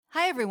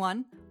Hi,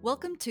 everyone.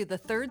 Welcome to the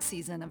third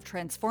season of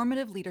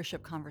Transformative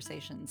Leadership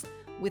Conversations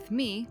with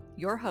me,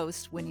 your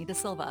host, Winnie Da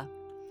Silva.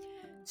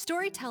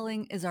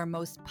 Storytelling is our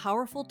most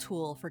powerful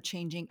tool for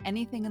changing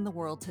anything in the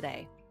world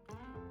today.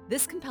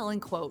 This compelling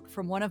quote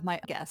from one of my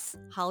guests,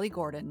 Holly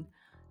Gordon,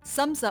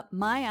 sums up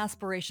my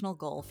aspirational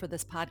goal for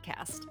this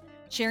podcast,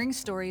 sharing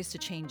stories to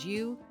change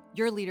you,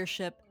 your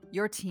leadership,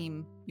 your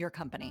team, your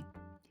company.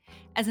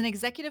 As an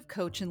executive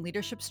coach and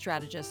leadership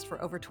strategist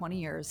for over 20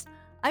 years,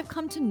 I've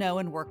come to know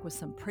and work with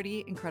some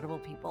pretty incredible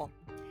people.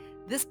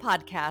 This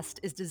podcast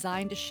is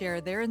designed to share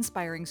their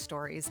inspiring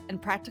stories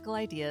and practical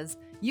ideas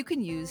you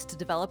can use to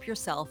develop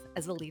yourself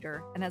as a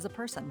leader and as a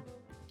person.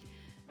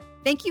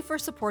 Thank you for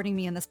supporting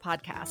me in this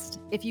podcast.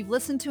 If you've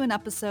listened to an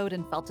episode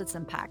and felt its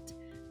impact,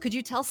 could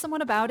you tell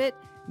someone about it?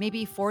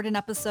 Maybe forward an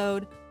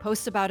episode,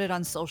 post about it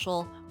on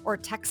social, or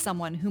text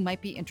someone who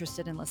might be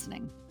interested in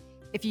listening.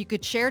 If you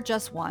could share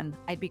just one,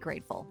 I'd be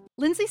grateful.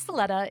 Lindsay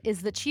Saletta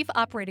is the Chief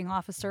Operating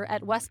Officer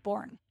at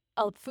Westbourne,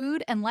 a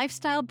food and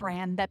lifestyle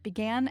brand that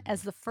began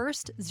as the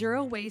first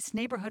zero-waste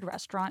neighborhood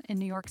restaurant in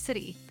New York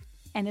City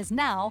and is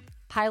now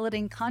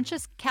piloting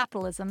conscious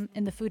capitalism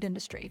in the food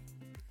industry.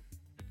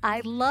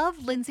 I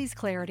love Lindsay's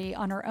clarity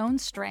on her own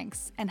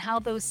strengths and how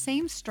those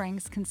same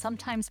strengths can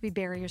sometimes be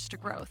barriers to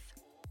growth.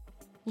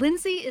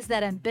 Lindsay is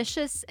that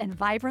ambitious and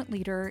vibrant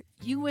leader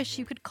you wish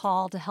you could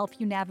call to help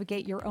you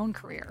navigate your own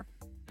career.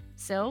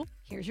 So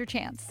here's your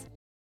chance.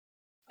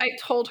 I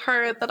told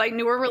her that I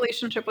knew our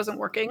relationship wasn't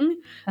working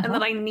and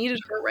that I needed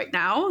her right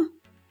now.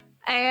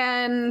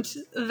 And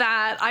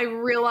that I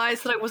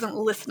realized that I wasn't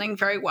listening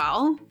very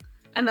well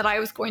and that I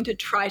was going to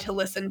try to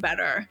listen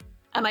better.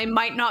 And I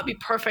might not be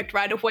perfect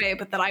right away,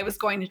 but that I was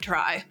going to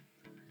try.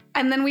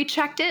 And then we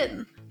checked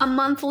in. A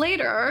month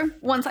later,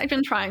 once I'd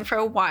been trying for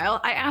a while,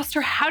 I asked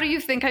her, how do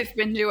you think I've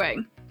been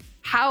doing?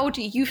 How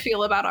do you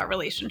feel about our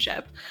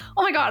relationship?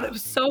 Oh my God, it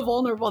was so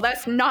vulnerable.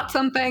 That's not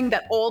something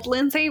that old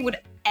Lindsay would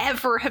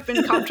ever have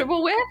been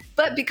comfortable with.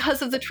 But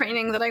because of the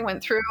training that I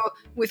went through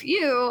with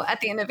you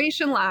at the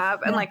Innovation Lab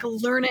and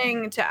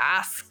learning to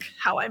ask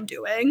how I'm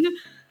doing,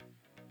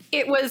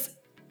 it was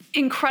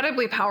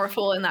incredibly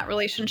powerful in that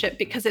relationship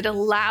because it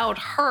allowed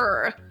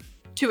her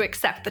to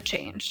accept the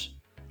change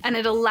and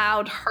it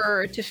allowed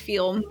her to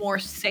feel more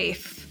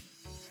safe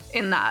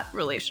in that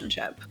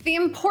relationship. The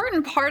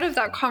important part of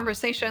that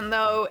conversation,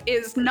 though,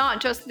 is not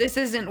just this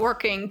isn't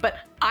working, but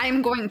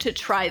I'm going to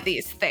try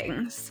these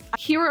things.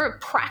 Here are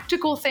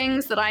practical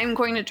things that I'm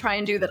going to try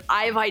and do that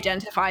I've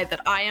identified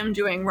that I am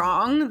doing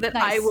wrong, that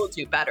I will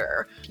do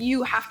better.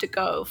 You have to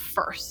go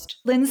first.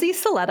 Lindsay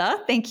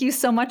Saletta, thank you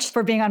so much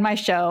for being on my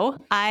show.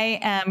 I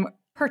am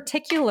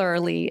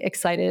particularly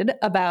excited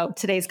about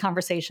today's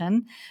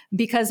conversation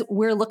because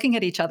we're looking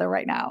at each other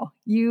right now.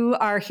 You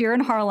are here in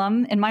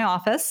Harlem in my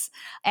office,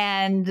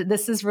 and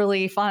this is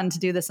really fun to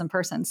do this in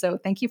person. So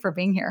thank you for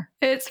being here.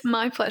 It's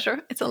my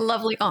pleasure. It's a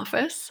lovely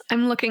office.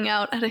 I'm looking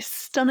out at a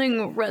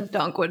stunning red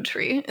dogwood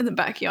tree in the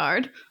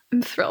backyard.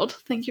 I'm thrilled.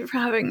 Thank you for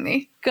having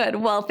me. Good.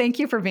 Well, thank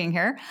you for being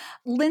here.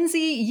 Lindsay,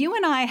 you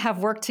and I have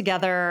worked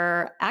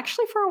together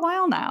actually for a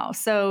while now.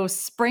 So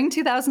spring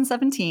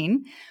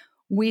 2017,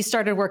 we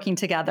started working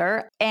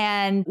together,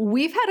 and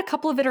we've had a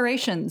couple of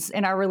iterations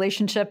in our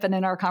relationship and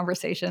in our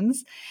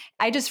conversations.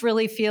 I just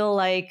really feel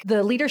like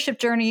the leadership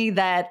journey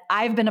that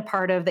I've been a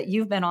part of, that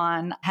you've been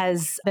on,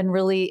 has been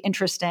really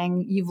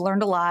interesting. You've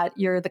learned a lot.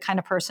 You're the kind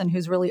of person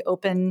who's really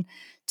open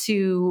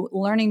to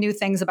learning new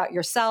things about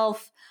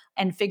yourself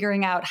and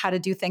figuring out how to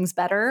do things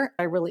better.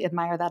 I really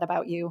admire that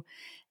about you.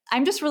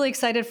 I'm just really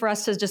excited for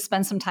us to just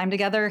spend some time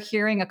together,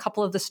 hearing a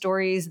couple of the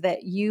stories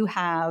that you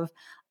have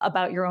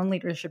about your own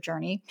leadership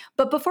journey.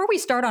 But before we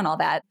start on all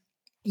that,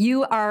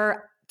 you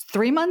are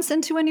 3 months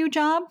into a new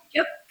job.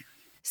 Yep.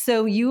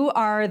 So you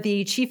are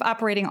the Chief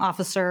Operating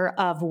Officer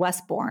of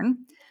Westbourne.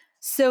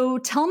 So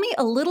tell me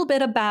a little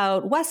bit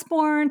about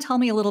Westbourne. Tell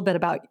me a little bit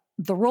about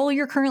the role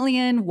you're currently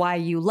in, why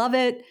you love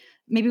it.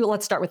 Maybe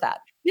let's start with that.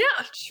 Yeah,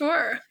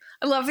 sure.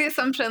 I love the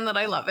assumption that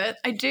I love it.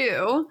 I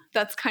do.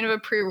 That's kind of a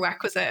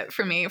prerequisite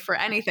for me. For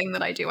anything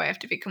that I do, I have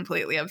to be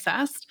completely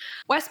obsessed.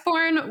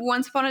 Westbourne,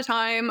 once upon a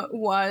time,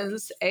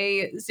 was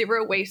a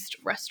zero waste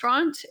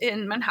restaurant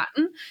in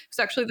Manhattan. It was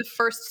actually the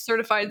first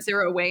certified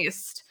zero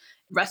waste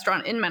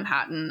restaurant in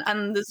Manhattan.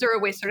 And the zero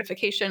waste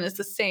certification is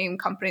the same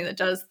company that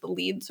does the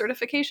LEED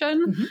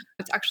certification. Mm-hmm.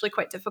 It's actually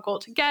quite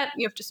difficult to get.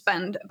 You have to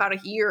spend about a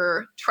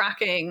year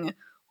tracking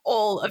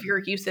all of your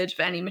usage of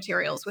any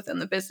materials within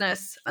the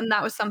business. And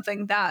that was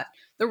something that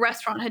the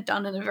restaurant had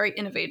done in a very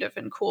innovative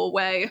and cool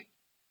way.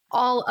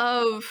 All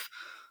of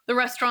the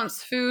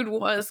restaurant's food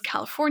was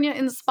California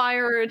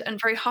inspired and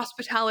very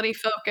hospitality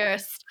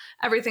focused.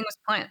 Everything was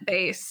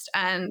plant-based,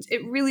 and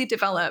it really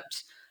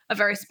developed a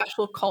very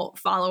special cult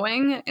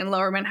following in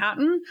Lower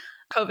Manhattan.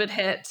 COVID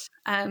hit,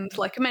 and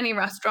like many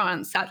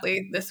restaurants,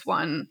 sadly, this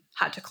one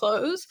had to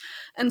close.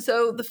 And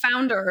so the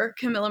founder,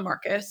 Camilla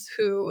Marcus,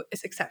 who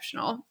is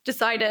exceptional,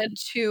 decided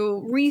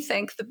to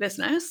rethink the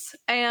business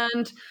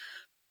and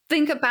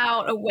think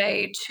about a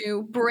way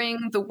to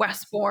bring the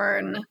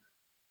Westbourne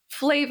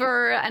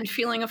flavor and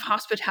feeling of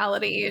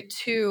hospitality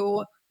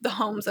to the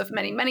homes of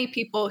many, many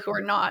people who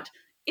are not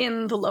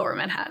in the lower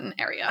Manhattan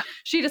area.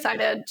 She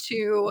decided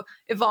to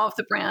evolve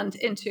the brand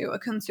into a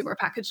consumer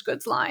packaged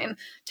goods line,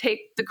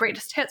 take the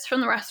greatest hits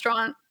from the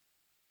restaurant,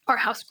 our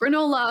house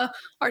granola,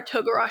 our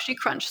Togarashi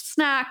crunch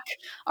snack,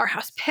 our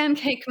house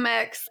pancake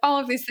mix, all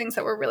of these things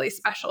that were really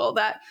special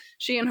that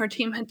she and her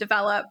team had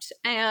developed,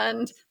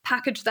 and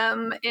package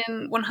them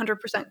in 100%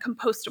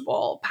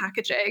 compostable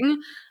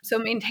packaging. So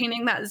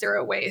maintaining that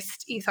zero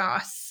waste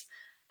ethos,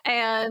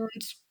 and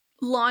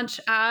launch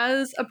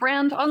as a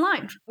brand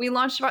online. We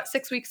launched about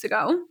 6 weeks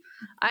ago.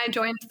 I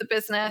joined the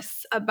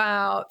business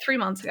about 3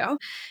 months ago.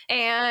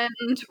 And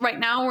right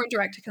now we're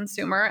direct to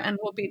consumer, and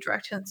we'll be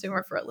direct to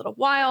consumer for a little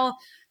while.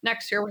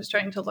 Next year, we're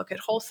starting to look at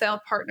wholesale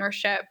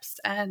partnerships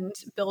and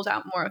build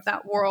out more of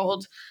that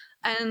world.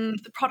 And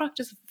the product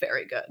is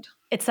very good.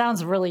 It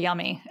sounds really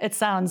yummy. It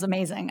sounds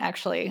amazing,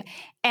 actually.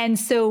 And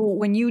so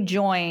when you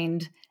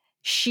joined,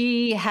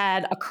 she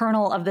had a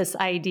kernel of this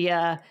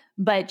idea,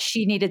 but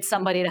she needed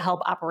somebody to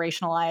help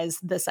operationalize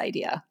this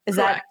idea. Is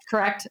that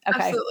correct? Okay.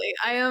 Absolutely.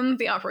 I am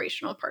the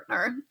operational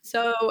partner.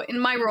 So in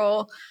my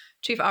role,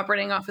 Chief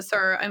Operating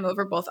Officer, I'm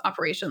over both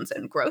operations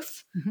and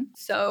growth. Mm-hmm.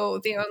 So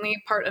the only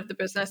part of the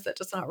business that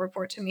does not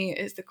report to me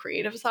is the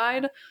creative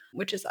side,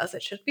 which is as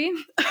it should be.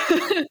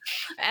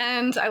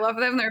 And I love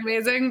them. They're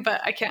amazing,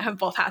 but I can't have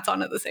both hats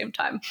on at the same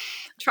time.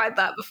 Tried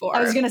that before.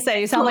 I was going to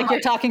say, you sound like you're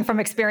talking from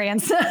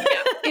experience. Yeah.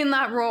 In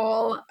that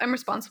role, I'm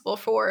responsible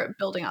for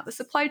building out the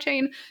supply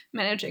chain,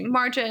 managing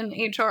margin,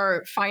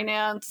 HR,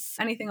 finance,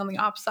 anything on the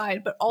ops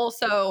side, but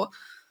also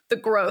the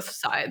growth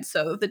side.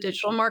 So the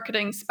digital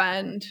marketing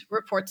spend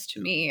reports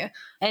to me.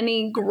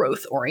 Any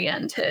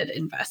growth-oriented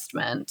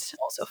investment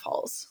also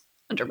falls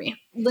under me.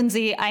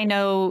 Lindsay, I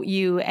know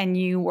you and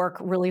you work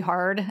really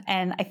hard,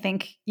 and I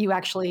think you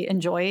actually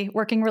enjoy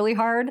working really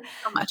hard.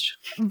 So much.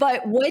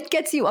 But what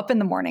gets you up in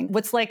the morning?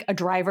 What's like a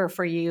driver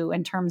for you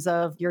in terms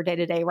of your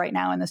day-to-day right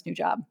now in this new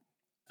job?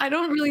 I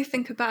don't really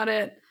think about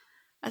it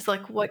as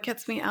like what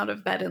gets me out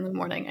of bed in the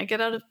morning. I get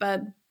out of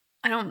bed.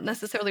 I don't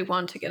necessarily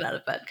want to get out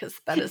of bed because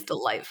bed is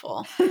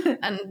delightful.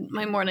 And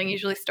my morning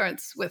usually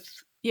starts with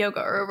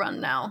yoga or a run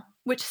now,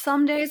 which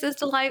some days is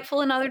delightful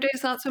and other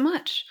days not so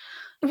much.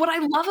 What I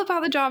love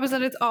about the job is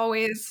that it's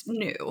always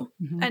new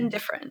and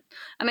different.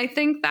 And I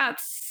think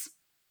that's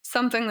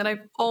something that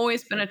I've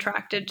always been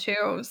attracted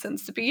to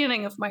since the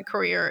beginning of my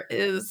career,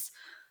 is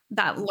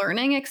that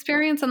learning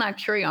experience and that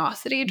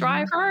curiosity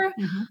driver,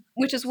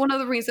 which is one of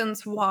the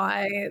reasons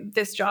why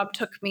this job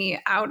took me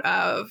out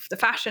of the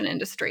fashion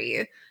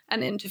industry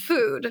and into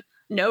food.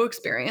 No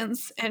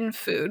experience in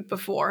food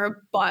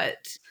before,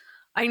 but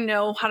I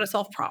know how to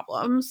solve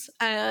problems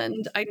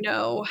and I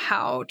know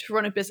how to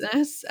run a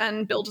business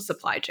and build a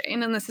supply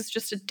chain. And this is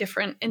just a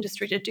different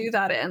industry to do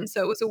that in.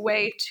 So it was a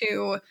way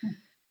to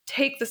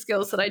take the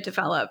skills that I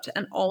developed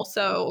and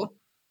also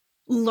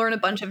learn a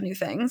bunch of new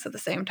things at the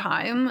same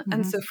time.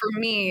 And so for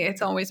me,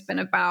 it's always been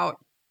about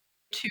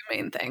two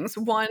main things.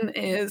 One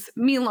is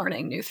me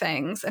learning new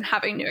things and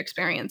having new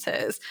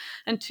experiences.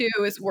 And two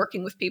is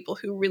working with people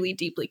who really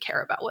deeply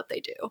care about what they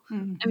do.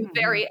 I'm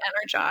very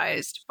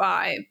energized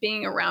by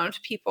being around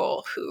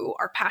people who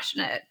are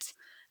passionate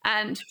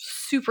and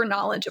super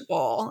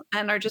knowledgeable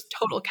and are just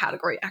total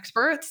category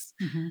experts.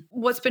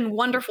 What's been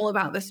wonderful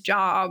about this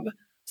job,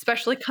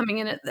 especially coming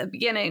in at the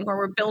beginning where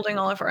we're building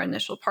all of our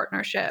initial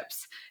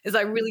partnerships, is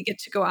I really get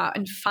to go out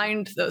and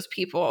find those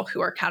people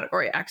who are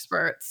category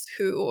experts,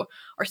 who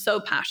are so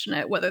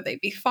passionate, whether they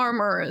be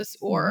farmers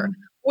or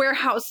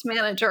warehouse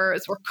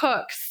managers or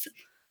cooks,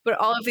 but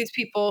all of these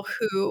people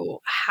who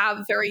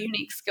have very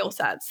unique skill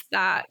sets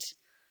that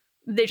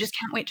they just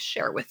can't wait to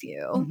share with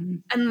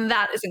you. And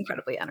that is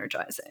incredibly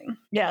energizing.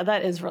 Yeah,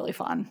 that is really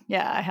fun.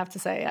 Yeah, I have to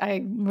say,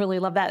 I really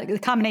love that. The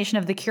combination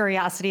of the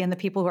curiosity and the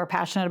people who are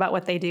passionate about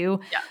what they do,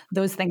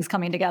 those things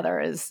coming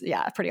together is,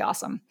 pretty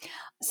awesome.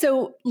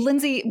 So,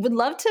 Lindsay, would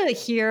love to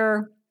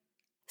hear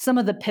some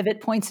of the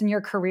pivot points in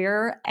your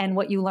career and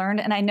what you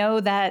learned. And I know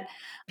that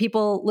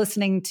people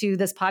listening to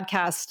this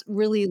podcast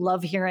really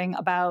love hearing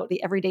about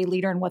the everyday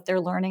leader and what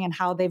they're learning and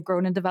how they've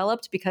grown and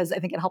developed, because I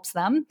think it helps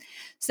them.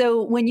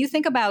 So when you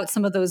think about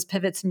some of those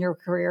pivots in your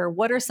career,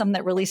 what are some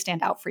that really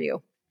stand out for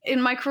you?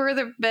 In my career,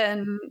 there have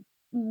been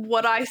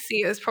what I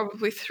see as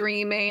probably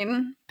three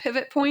main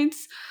pivot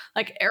points,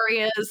 like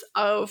areas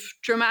of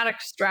dramatic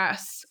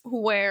stress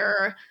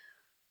where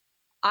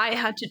I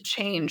had to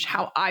change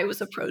how I was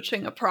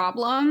approaching a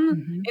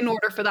problem in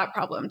order for that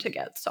problem to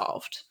get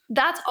solved.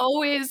 That's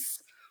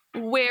always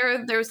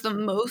where there's the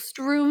most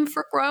room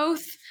for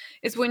growth,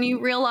 is when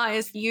you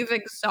realize you've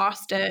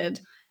exhausted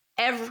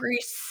every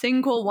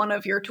single one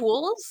of your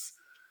tools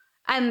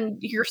and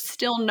you're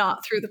still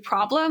not through the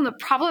problem. The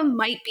problem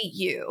might be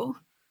you,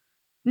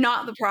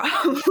 not the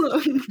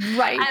problem.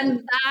 Right. And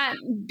that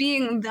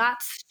being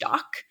that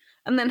stuck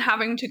and then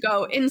having to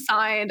go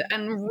inside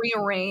and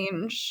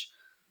rearrange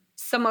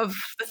some of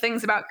the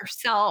things about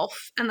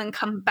yourself and then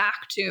come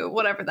back to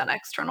whatever that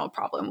external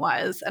problem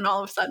was. And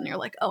all of a sudden you're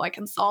like, oh, I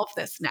can solve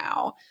this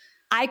now.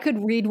 I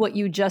could read what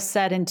you just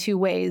said in two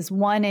ways.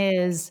 One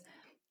is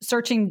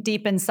searching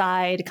deep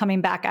inside,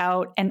 coming back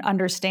out and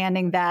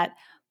understanding that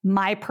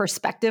my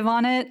perspective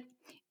on it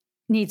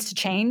needs to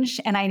change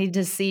and I need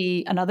to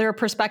see another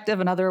perspective,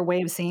 another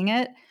way of seeing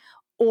it,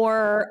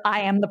 or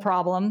I am the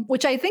problem,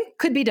 which I think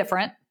could be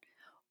different.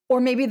 Or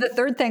maybe the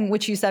third thing,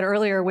 which you said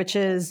earlier, which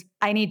is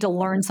I need to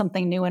learn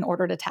something new in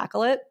order to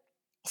tackle it.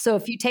 So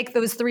if you take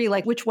those three,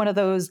 like which one of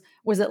those,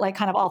 was it like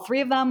kind of all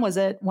three of them? Was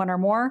it one or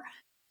more?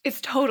 It's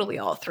totally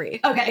all three.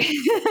 Okay.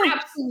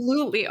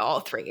 Absolutely all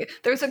three.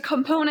 There's a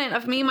component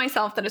of me,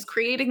 myself, that is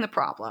creating the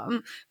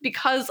problem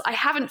because I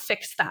haven't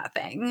fixed that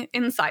thing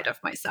inside of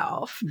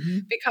myself,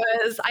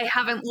 because I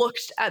haven't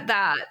looked at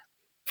that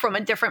from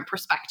a different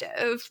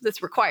perspective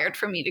that's required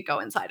for me to go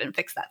inside and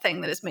fix that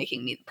thing that is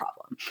making me the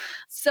problem.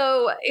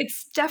 So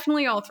it's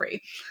definitely all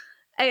three.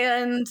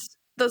 And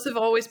those have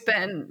always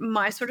been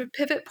my sort of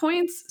pivot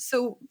points.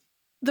 So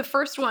the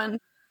first one,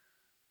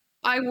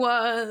 I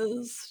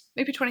was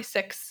maybe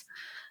 26,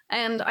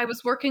 and I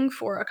was working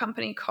for a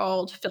company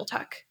called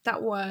Philtech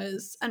that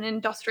was an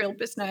industrial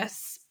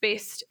business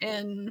based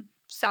in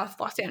South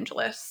Los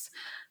Angeles.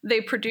 They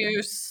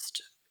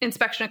produced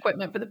inspection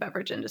equipment for the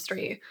beverage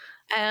industry.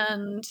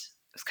 And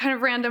it was kind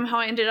of random how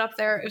I ended up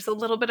there. It was a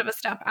little bit of a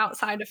step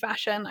outside of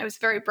fashion. I was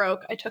very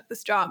broke. I took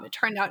this job. It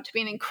turned out to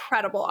be an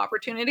incredible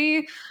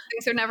opportunity.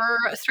 Things are never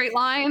a straight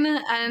line,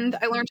 and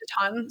I learned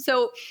a ton.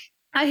 So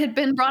I had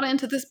been brought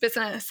into this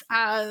business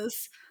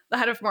as the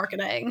head of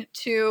marketing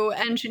to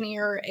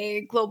engineer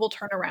a global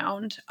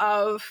turnaround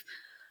of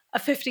a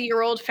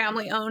 50-year-old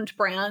family-owned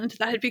brand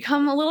that had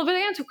become a little bit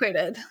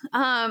antiquated.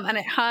 And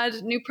it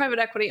had new private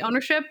equity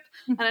ownership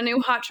and a new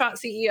hotshot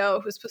CEO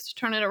who was supposed to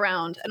turn it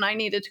around. And I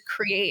needed to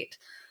create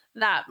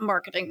that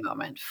marketing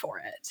moment for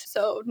it.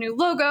 So new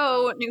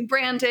logo, new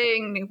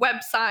branding, new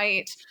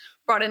website,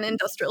 brought in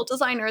industrial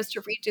designers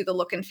to redo the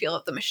look and feel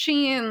of the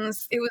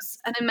machines. It was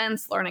an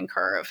immense learning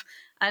curve.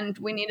 And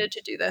we needed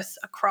to do this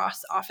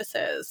across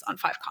offices on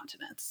 5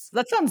 continents.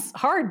 That sounds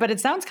hard, but it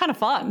sounds kind of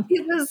fun.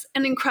 It was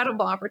an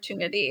incredible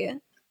opportunity.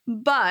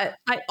 But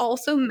I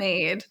also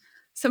made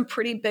some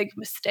pretty big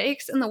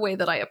mistakes in the way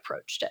that I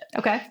approached it.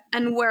 Okay.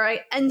 And where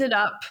I ended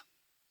up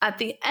at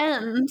the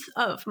end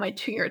of my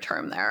 2-year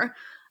term there,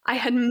 I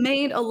had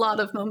made a lot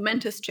of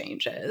momentous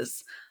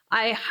changes.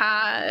 I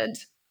had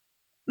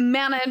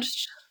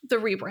managed the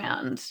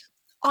rebrand.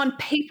 On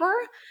paper,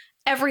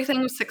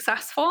 everything was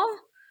successful,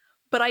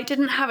 but I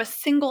didn't have a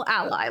single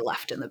ally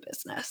left in the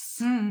business.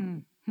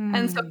 And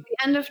so at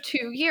the end of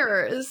 2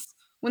 years,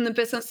 when the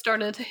business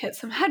started to hit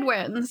some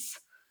headwinds,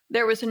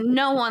 there was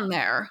no one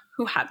there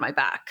who had my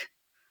back.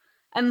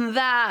 And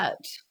that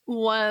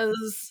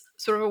was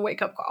sort of a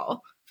wake-up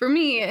call for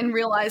me in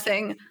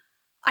realizing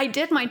I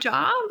did my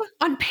job.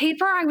 On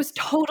paper, I was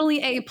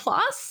totally A+,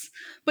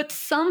 but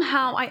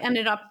somehow I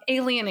ended up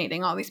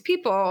alienating all these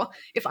people.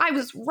 If I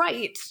was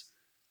right,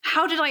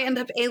 how did I end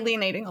up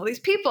alienating all these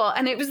people?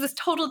 And it was this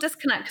total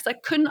disconnect because I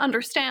couldn't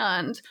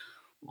understand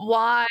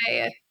why,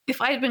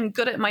 if I had been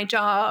good at my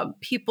job,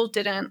 people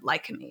didn't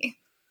like me.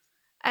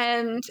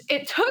 And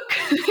it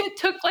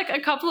took like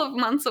a couple of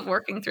months of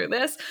working through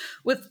this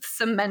with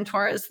some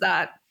mentors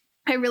that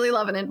I really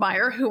love and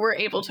admire who were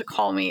able to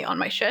call me on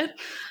my shit.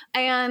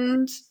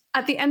 And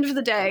at the end of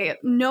the day,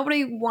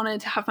 nobody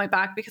wanted to have my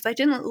back because I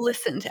didn't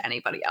listen to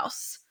anybody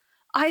else.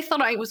 I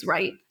thought I was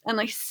right, and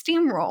I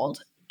steamrolled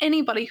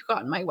anybody who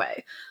got in my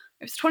way.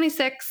 I was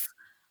 26.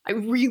 I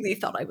really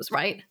thought I was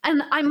right.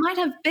 And I might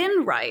have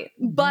been right,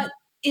 but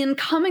in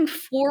coming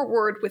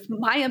forward with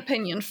my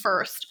opinion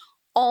first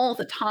all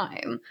the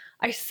time,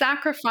 I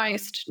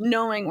sacrificed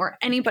knowing where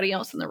anybody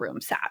else in the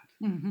room sat,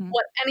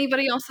 what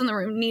anybody else in the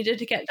room needed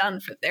to get done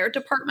for their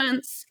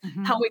departments,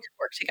 how we could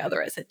work together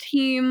as a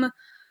team.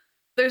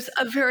 There's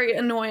a very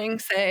annoying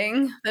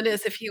saying that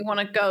is, if you want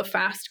to go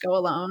fast, go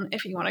alone.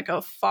 If you want to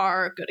go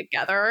far, go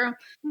together.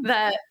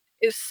 That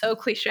is so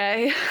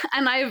cliche.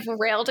 And I've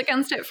railed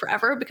against it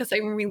forever because I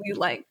really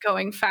like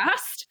going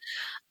fast.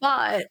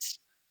 But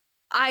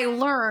I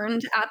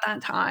learned at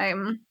that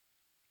time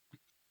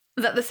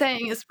that the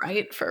saying is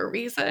right for a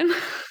reason.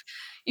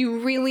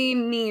 You really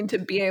need to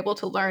be able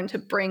to learn to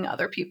bring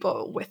other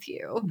people with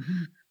you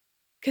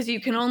because you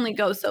can only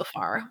go so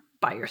far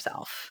by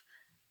yourself.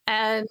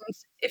 And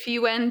if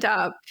you end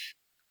up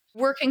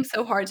working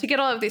so hard to get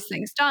all of these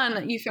things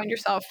done, you find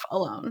yourself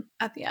alone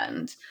at the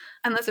end.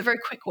 And that's a very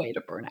quick way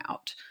to burn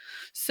out.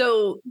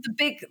 So the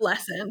big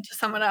lesson, to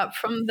sum it up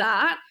from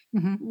that,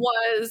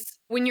 was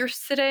when you're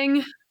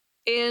sitting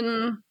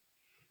in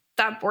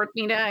that board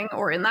meeting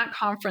or in that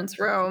conference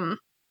room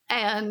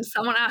and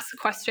someone asks a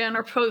question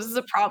or poses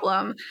a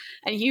problem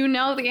and you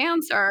know the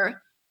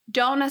answer,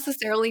 don't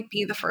necessarily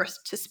be the first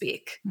to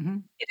speak.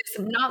 It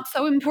is not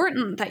so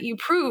important that you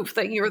prove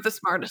that you're the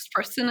smartest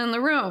person in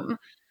the room.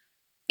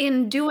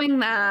 In doing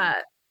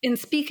that, in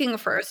speaking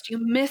first, you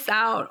miss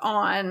out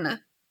on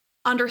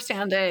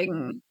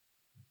understanding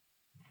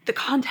the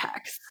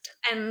context,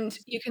 and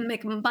you can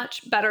make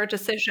much better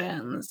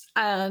decisions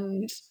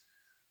and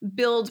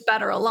build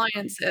better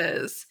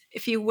alliances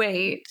if you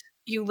wait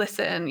you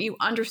listen, you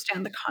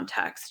understand the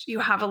context, you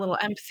have a little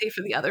empathy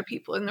for the other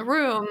people in the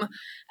room,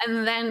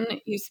 and then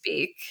you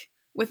speak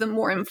with a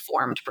more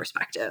informed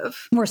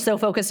perspective. We're so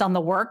focused on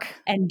the work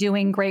and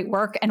doing great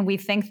work. And we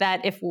think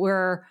that if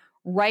we're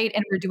right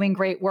and we're doing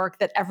great work,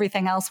 that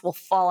everything else will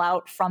fall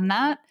out from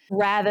that,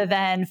 rather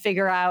than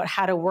figure out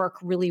how to work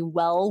really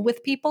well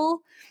with people,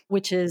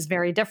 which is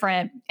very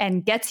different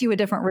and gets you a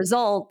different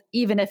result,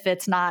 even if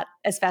it's not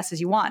as fast as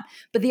you want.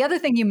 But the other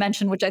thing you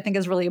mentioned, which I think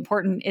is really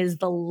important, is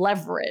the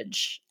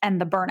leverage and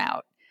the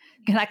burnout.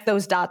 Connect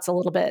those dots a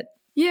little bit.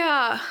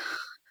 Yeah.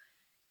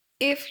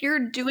 If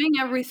you're doing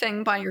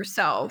everything by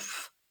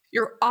yourself,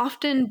 you're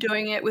often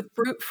doing it with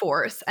brute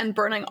force and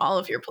burning all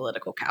of your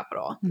political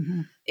capital.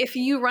 Mm-hmm. If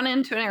you run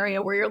into an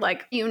area where you're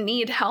like, you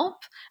need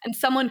help and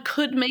someone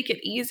could make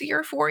it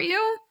easier for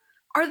you,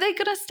 are they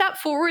going to step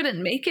forward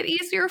and make it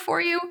easier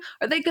for you?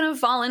 Are they going to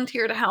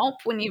volunteer to help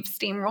when you've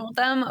steamrolled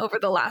them over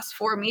the last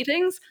 4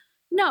 meetings?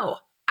 No,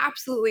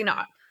 absolutely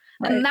not.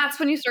 Right. And that's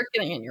when you start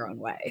getting in your own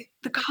way.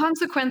 The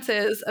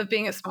consequences of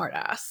being a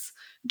smartass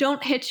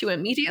don't hit you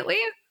immediately.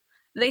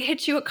 They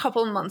hit you a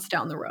couple months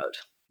down the road.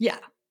 Yeah.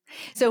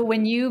 So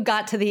when you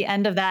got to the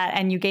end of that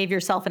and you gave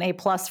yourself an A+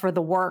 for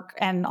the work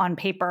and on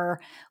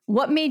paper,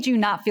 what made you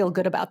not feel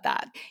good about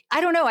that?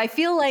 I don't know. I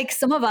feel like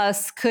some of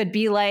us could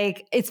be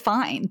like, it's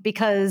fine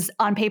because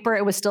on paper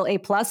it was still A+,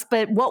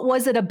 but what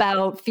was it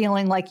about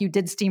feeling like you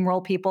did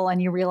steamroll people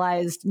and you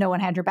realized no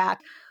one had your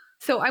back?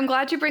 So I'm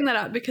glad you bring that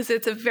up because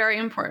it's a very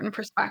important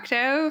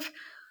perspective.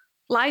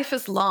 Life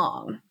is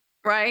long,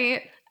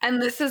 right? And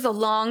this is a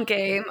long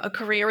game. A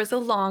career is a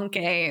long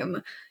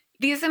game.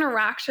 These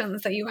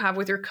interactions that you have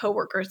with your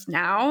coworkers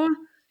now,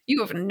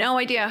 you have no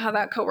idea how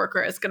that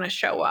coworker is going to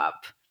show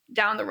up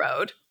down the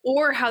road,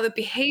 or how the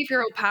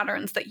behavioral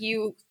patterns that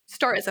you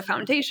start as a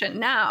foundation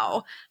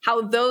now,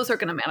 how those are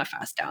going to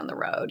manifest down the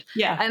road.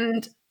 Yeah.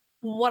 And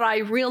what I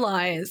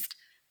realized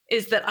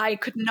is that I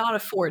could not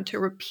afford to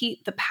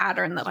repeat the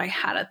pattern that I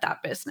had at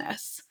that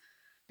business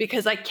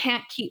because I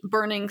can't keep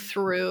burning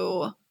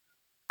through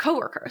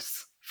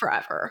coworkers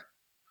forever.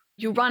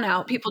 You run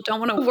out, people don't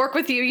want to work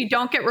with you, you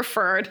don't get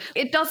referred.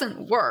 It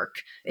doesn't work.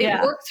 It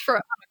works on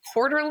a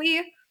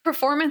quarterly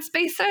performance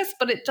basis,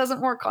 but it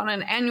doesn't work on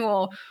an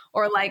annual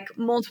or like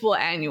multiple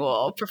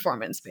annual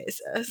performance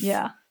basis.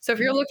 Yeah. So if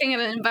you're looking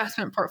at an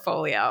investment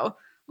portfolio,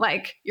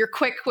 like your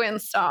quick win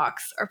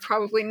stocks are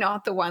probably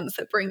not the ones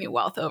that bring you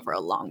wealth over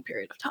a long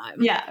period of time.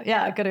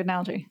 Yeah. Good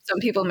analogy. Some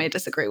people may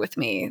disagree with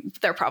me.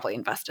 They're probably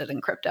invested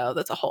in crypto.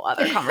 That's a whole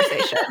other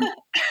conversation.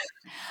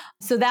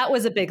 So that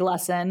was a big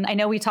lesson. I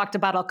know we talked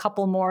about a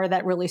couple more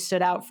that really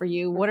stood out for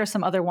you. What are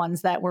some other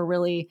ones that were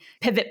really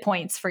pivot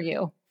points for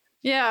you?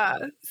 Yeah.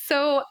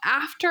 So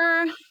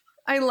after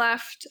I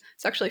left, I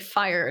was actually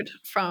fired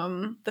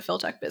from the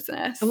Philtech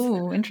business.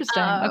 Ooh,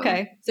 interesting.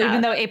 Okay. So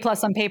even though A+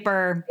 on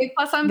paper, A+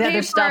 on the paper,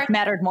 other stuff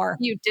mattered more.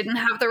 You didn't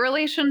have the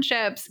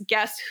relationships.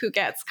 Guess who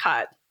gets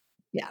cut?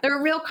 Yeah. There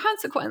are real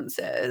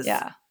consequences.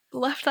 Yeah.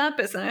 Left that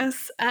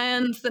business.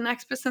 And the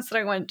next business that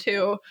I went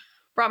to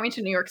brought me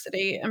to New York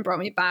City and brought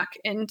me back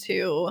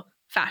into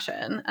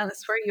fashion. And this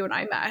is where you and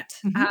I met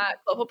at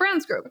Global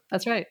Brands Group.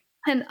 That's right.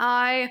 And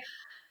I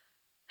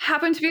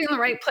happened to be in the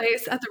right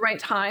place at the right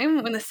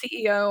time when the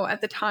CEO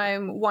at the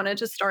time wanted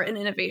to start an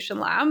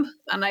innovation lab.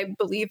 And I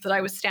believe that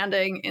I was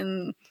standing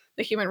in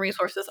the human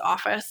resources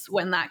office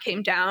when that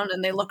came down,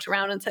 and they looked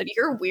around and said,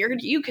 "You're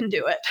weird, you can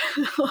do it."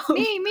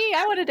 me,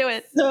 I want to do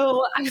it.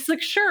 So I was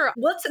like, sure,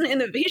 what's an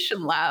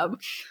innovation lab?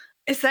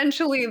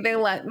 Essentially, they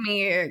let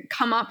me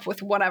come up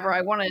with whatever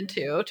I wanted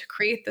to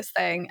create this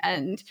thing.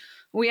 And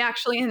we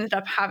actually ended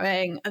up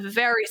having a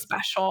very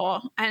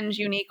special and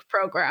unique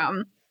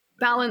program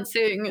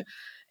balancing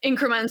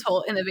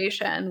incremental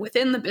innovation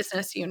within the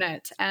business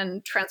unit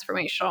and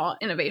transformational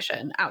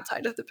innovation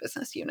outside of the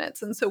business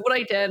units. And so what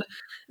I did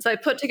is I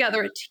put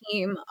together a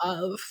team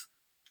of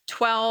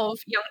 12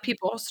 young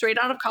people straight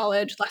out of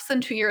college, less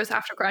than 2 years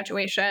after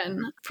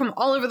graduation, from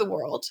all over the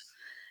world,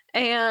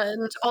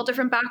 and all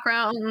different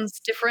backgrounds,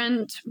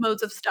 different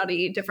modes of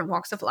study, different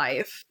walks of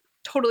life,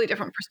 totally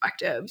different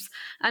perspectives,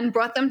 and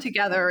brought them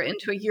together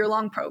into a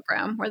year-long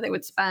program where they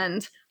would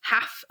spend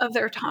half of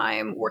their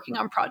time working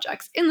on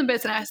projects in the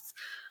business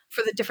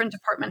for the different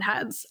department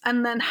heads,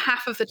 and then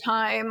half of the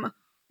time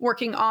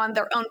working on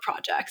their own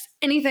projects,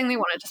 anything they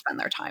wanted to spend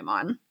their time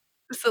on.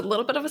 This is a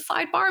little bit of a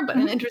sidebar, but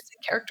an interesting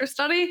character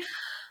study.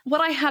 What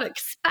I had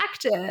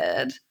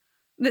expected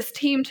this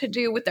team to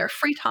do with their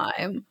free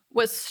time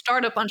was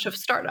start a bunch of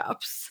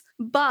startups.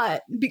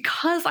 But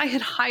because I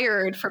had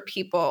hired for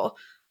people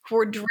who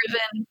were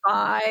driven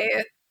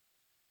by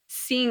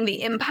seeing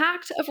the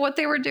impact of what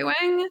they were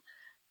doing,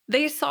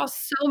 they saw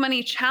so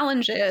many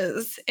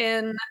challenges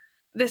in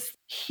this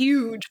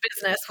huge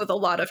business with a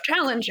lot of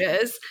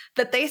challenges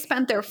that they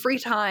spent their free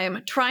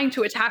time trying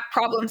to attack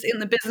problems in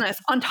the business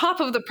on top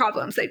of the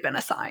problems they'd been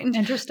assigned.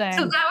 Interesting.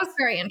 So that was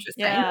very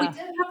interesting. Yeah. We did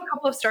have a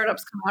couple of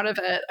startups come out of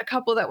it, a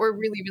couple that were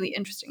really, really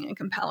interesting and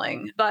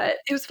compelling, but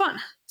it was fun.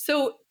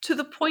 So to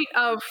the point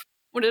of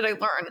what did I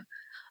learn?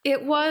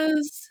 It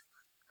was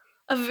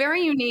a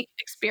very unique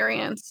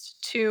experience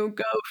to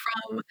go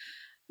from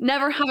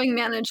never having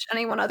managed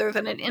anyone other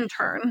than an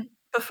intern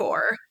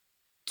before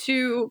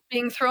to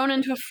being thrown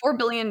into a $4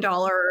 billion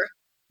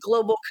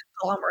global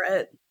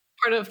conglomerate,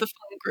 part of the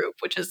Fung Group,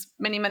 which is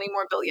many, many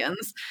more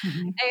billions,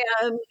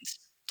 and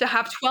to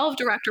have 12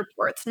 direct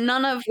reports,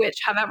 none of which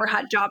have ever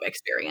had job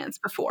experience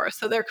before.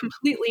 So they're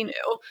completely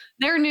new.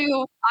 They're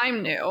new,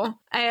 I'm new.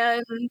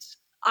 And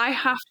I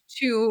have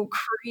to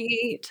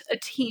create a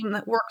team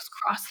that works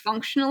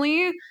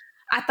cross-functionally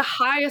at the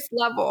highest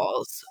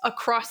levels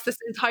across this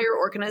entire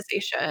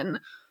organization.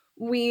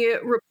 We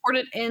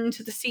reported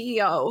into the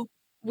CEO.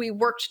 We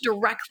worked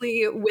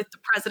directly with the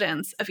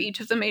presidents of each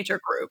of the major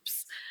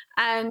groups.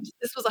 And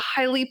this was a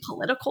highly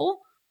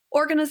political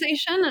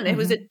organization, and it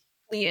was a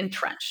deeply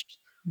entrenched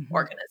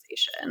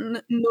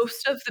organization.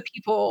 Most of the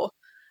people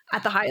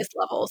at the highest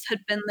levels had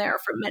been there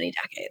for many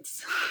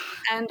decades.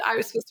 And I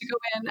was supposed to go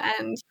in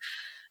and,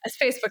 as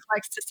Facebook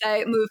likes to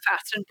say, move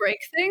fast and break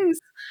things.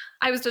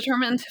 I was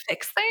determined to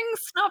fix things,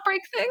 not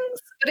break things.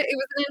 But it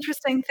was an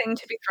interesting thing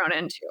to be thrown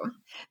into.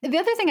 The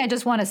other thing I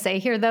just want to say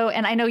here, though,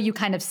 and I know you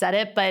kind of said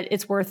it, but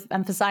it's worth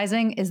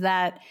emphasizing, is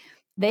that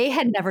they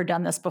had never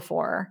done this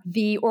before.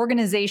 The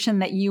organization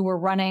that you were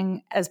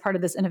running as part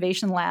of this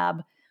innovation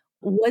lab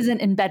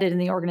wasn't embedded in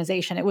the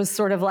organization. It was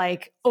sort of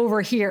like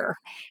over here.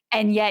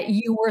 And yet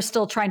you were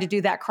still trying to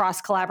do that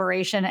cross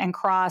collaboration and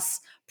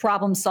cross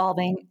problem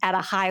solving at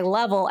a high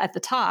level at the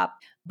top.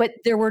 But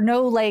there were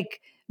no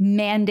like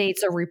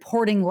mandates or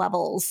reporting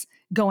levels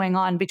going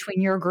on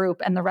between your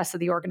group and the rest of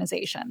the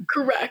organization.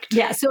 Correct.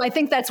 Yeah. So I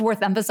think that's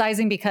worth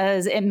emphasizing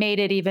because it made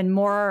it even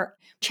more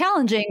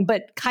challenging,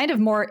 but kind of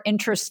more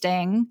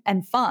interesting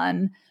and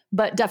fun,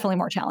 but definitely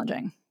more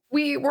challenging.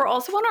 We were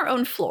also on our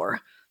own floor.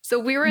 So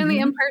we were in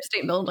the Empire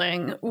State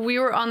Building. We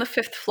were on the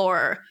 5th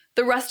floor.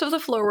 The rest of the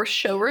floor were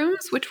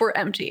showrooms, which were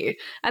empty.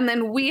 And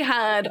then we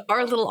had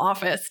our little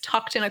office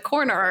tucked in a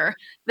corner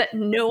that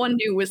no one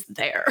knew was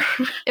there.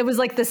 It was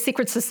like the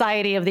secret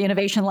society of the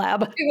innovation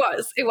lab.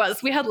 It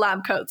was. We had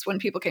lab coats when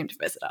people came to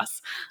visit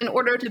us. In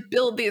order to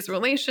build these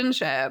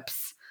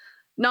relationships,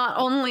 not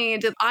only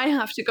did I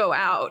have to go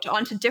out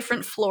onto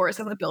different floors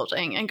in the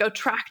building and go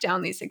track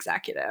down these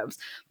executives,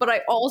 but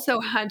I also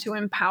had to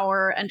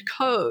empower and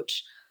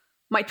coach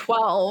my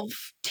 12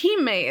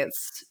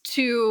 teammates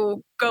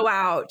to go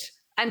out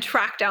and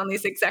track down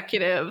these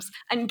executives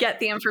and get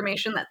the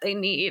information that they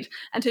need,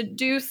 and to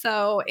do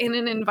so in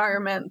an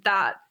environment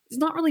that is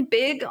not really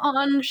big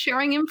on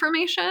sharing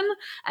information,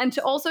 and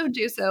to also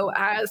do so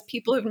as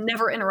people who've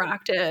never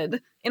interacted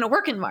in a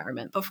work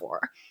environment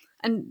before.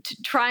 And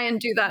to try and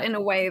do that in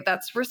a way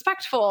that's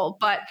respectful,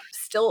 but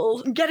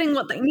still getting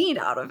what they need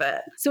out of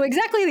it. So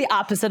exactly the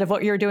opposite of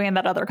what you're doing in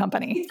that other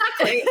company.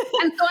 Exactly.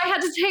 And so I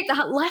had to take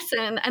that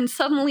lesson and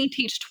suddenly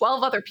teach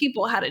 12 other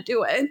people how to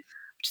do it,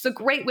 which is a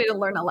great way to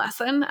learn a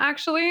lesson,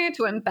 actually.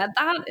 To embed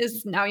that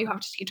is now you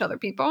have to teach other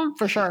people.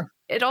 For sure.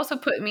 It also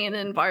put me in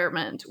an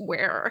environment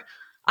where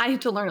I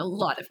had to learn a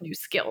lot of new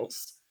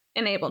skills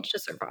enabled to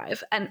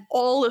survive. And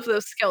all of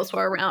those skills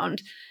were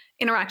around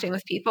interacting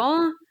with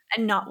people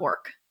and not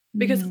work.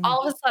 Because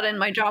all of a sudden,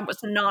 my job was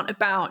not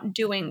about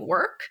doing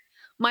work.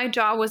 My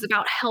job was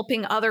about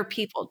helping other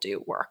people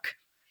do work.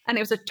 And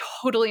it was a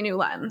totally new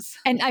lens.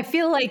 And I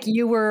feel like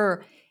you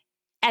were,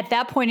 at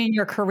that point in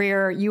your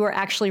career, you were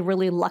actually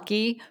really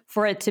lucky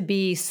for it to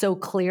be so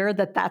clear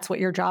that that's what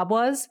your job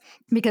was.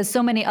 Because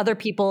so many other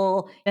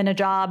people in a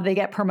job, they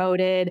get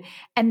promoted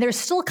and they're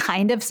still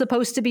kind of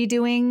supposed to be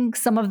doing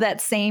some of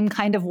that same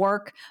kind of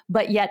work,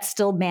 but yet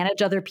still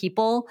manage other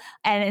people.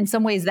 And in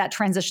some ways that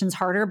transition's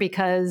harder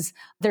because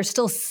they're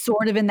still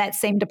sort of in that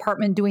same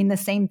department doing the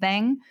same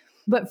thing.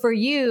 But for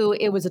you,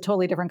 it was a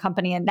totally different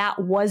company and that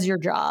was your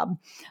job.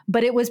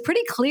 But it was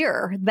pretty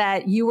clear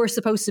that you were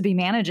supposed to be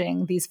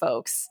managing these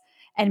folks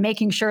and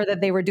making sure that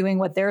they were doing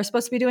what they're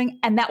supposed to be doing.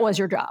 And that was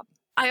your job.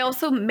 I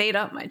also made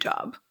up my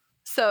job.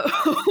 So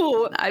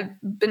I've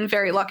been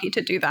very lucky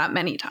to do that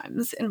many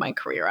times in my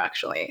career,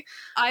 actually.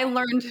 I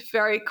learned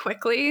very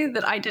quickly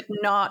that I did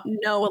not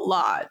know a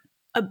lot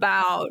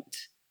about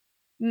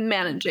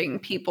managing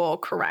people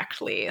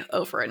correctly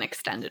over an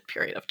extended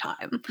period of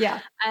time.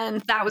 Yeah.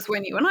 And that was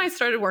when you and I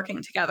started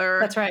working together.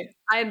 That's right.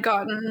 I had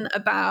gotten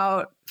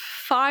about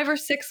 5 or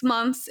 6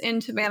 months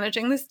into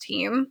managing this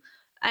team,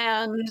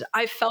 and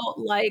I felt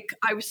like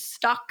I was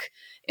stuck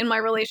in my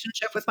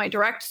relationship with my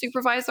direct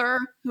supervisor,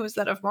 who was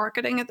head of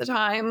marketing at the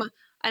time.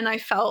 And I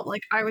felt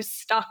like I was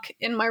stuck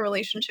in my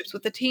relationships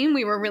with the team.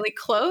 We were really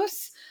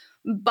close,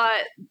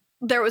 but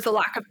there was a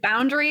lack of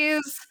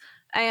boundaries.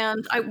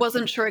 And I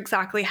wasn't sure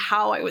exactly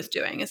how I was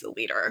doing as a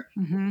leader.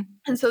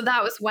 And so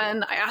that was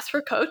when I asked for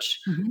a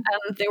coach,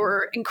 and they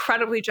were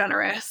incredibly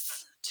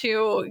generous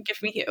to give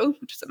me you,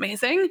 which is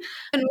amazing.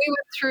 And we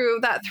went through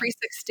that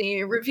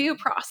 360 review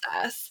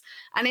process,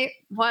 and it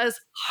was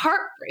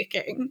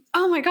heartbreaking.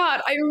 Oh my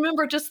God. I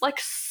remember just like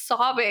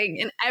sobbing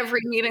in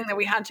every meeting that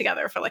we had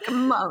together for like a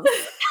month.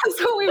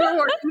 So we were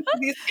working through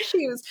these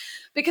issues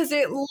because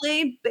it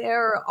laid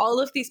bare all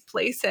of these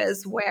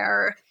places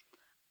where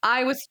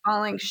I was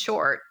falling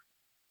short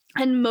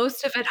And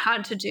most of it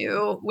had to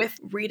do with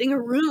reading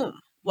a room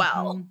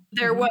well. Mhm.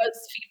 There Mhm.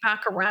 was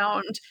feedback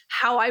around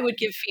how I would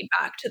give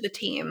feedback to the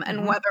team and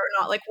Mhm. whether or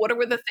not, like, what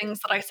were the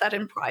things that I said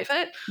in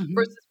private Mhm.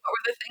 versus what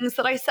were the things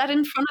that I said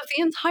in front of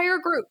the entire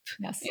group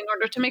Yes. in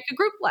order to make a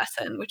group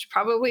lesson, which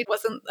probably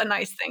wasn't a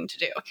nice thing to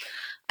do.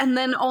 And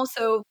then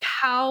also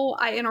how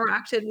I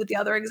interacted with the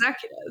other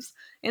executives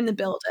in the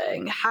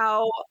building,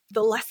 how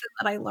the lesson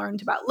that I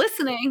learned about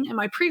listening in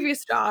my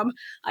previous job,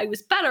 I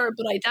was better,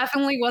 but I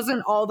definitely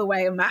wasn't all the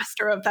way a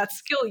master of that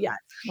skill yet.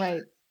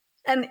 Right.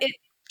 And it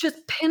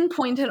just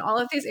pinpointed all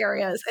of these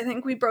areas. I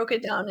think we broke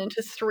it down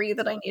into 3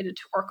 that I needed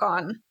to work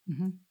on.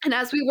 Mhm. And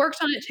as we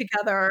worked on it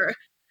together,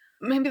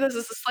 maybe this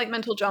is a slight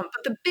mental jump,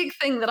 but the big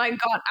thing that I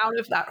got out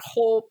of that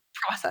whole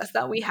process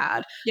that we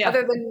had, Yeah.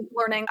 other than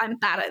learning I'm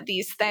bad at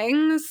these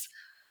things,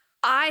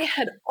 I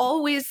had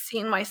always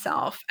seen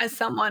myself as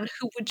someone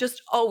who would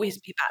just always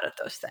be bad at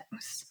those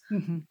things.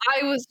 Mhm.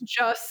 I was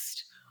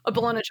just a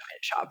bull in a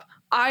giant shop.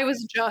 I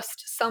was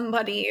just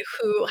somebody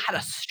who had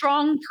a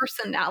strong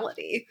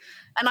personality.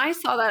 And I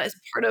saw that as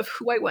part of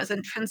who I was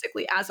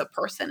intrinsically as a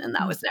person, and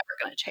that was never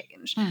going to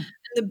change. Mm. And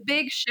the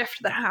big shift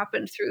that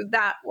happened through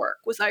that work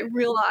was I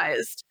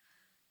realized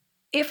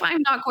if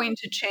I'm not going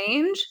to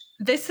change,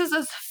 this is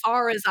as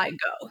far as I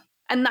go.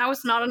 And that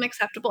was not an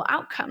acceptable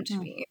outcome to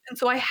me. And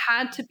so I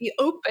had to be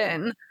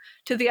open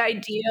to the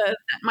idea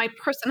that my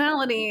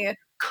personality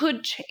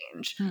could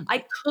change.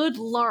 I could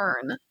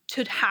learn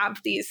to have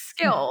these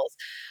skills.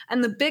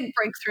 And the big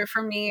breakthrough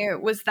for me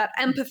was that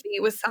empathy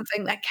was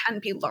something that can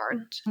be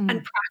learned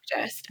and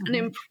practiced and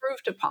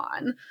improved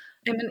upon.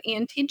 I'm an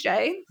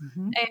ENTJ,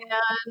 Mhm.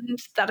 and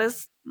that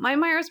is my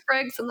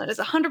Myers-Briggs, and that is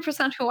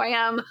 100% who I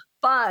am.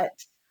 But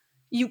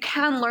you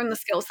can learn the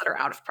skills that are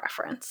out of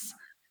preference.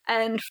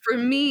 And for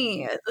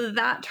me,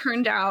 that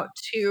turned out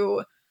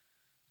to,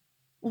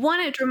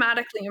 one, it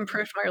dramatically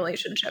improved my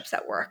relationships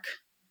at work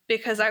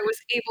because I was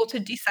able to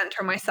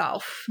decenter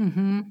myself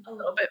Mhm. a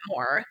little bit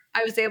more.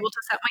 I was able to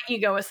set my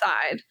ego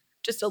aside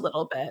just a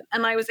little bit.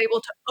 And I was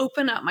able to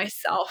open up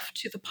myself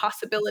to the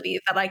possibility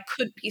that I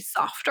could be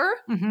softer.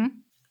 Mhm.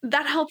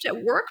 That helped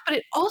at work, but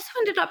it also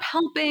ended up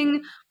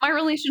helping my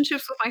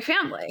relationships with my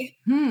family.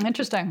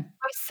 Interesting.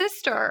 My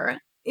sister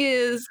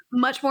is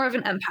much more of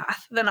an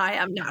empath than I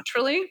am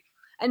naturally.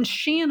 And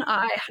she and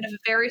I had a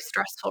very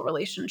stressful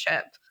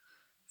relationship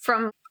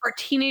from our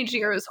teenage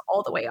years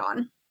all the way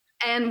on.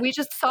 And we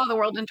just saw the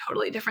world in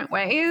totally different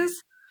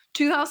ways.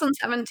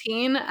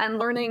 2017 and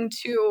learning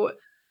to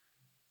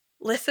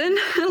listen,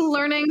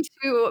 learning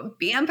to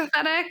be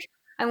empathetic,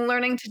 and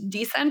learning to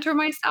decenter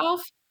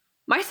myself.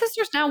 My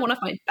sister's now one of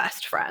my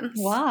best friends.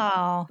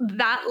 Wow.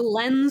 That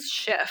lens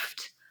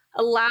shift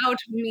allowed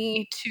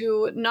me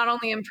to not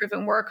only improve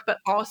in work, but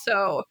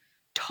also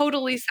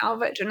totally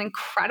salvage an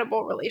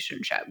incredible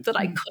relationship that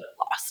I could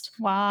have lost.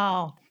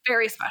 Wow.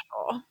 Very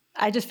special.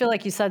 I just feel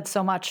like you said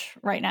so much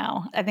right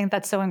now. I think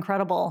that's so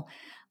incredible.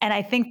 And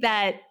I think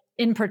that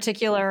in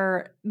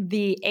particular,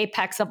 the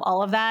apex of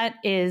all of that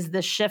is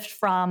the shift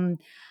from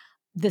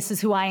this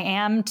is who I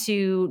am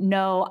to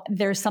know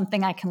there's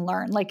something I can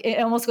learn. Like it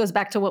almost goes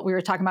back to what we were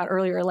talking about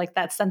earlier, like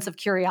that sense of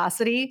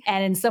curiosity.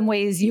 And in some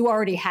ways, you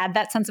already had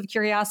that sense of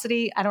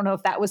curiosity. I don't know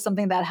if that was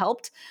something that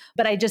helped,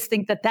 but I just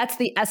think that that's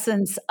the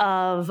essence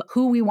of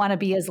who we want to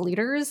be as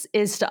leaders,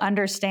 is to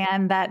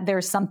understand that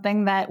there's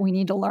something that we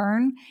need to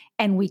learn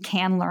and we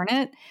can learn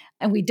it.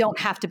 And we don't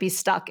have to be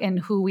stuck in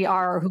who we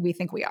are or who we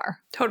think we are.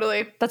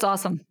 Totally. That's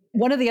awesome.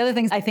 One of the other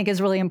things I think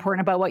is really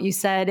important about what you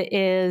said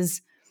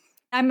is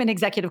I'm an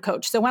executive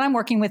coach. So when I'm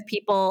working with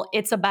people,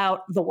 it's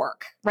about the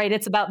work, right?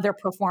 It's about their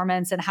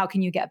performance and how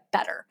can you get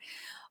better.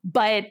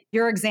 But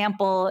your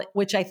example,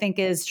 which I think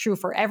is true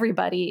for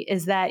everybody,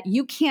 is that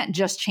you can't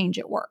just change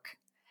at work.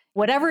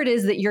 Whatever it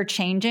is that you're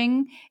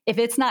changing, if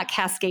it's not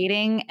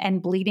cascading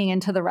and bleeding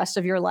into the rest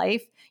of your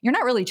life, you're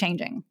not really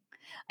changing.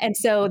 And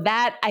so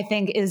that, I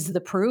think, is the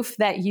proof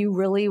that you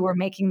really were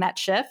making that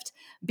shift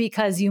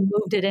because you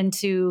moved it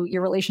into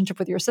your relationship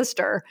with your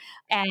sister.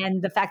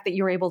 And the fact that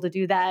you were able to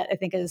do that, I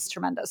think, is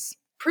tremendous.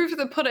 Proof of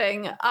the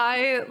pudding.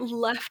 I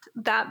left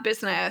that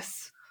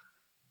business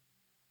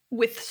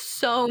with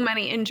so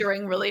many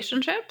enduring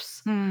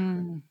relationships.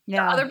 Yeah.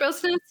 The other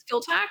business,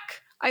 Skill Tech,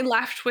 I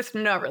left with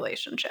no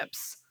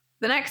relationships.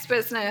 The next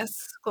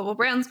business, Global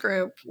Brands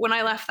Group, when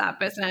I left that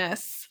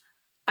business,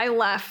 I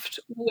left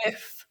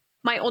with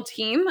my old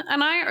team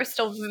and I are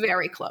still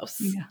very close.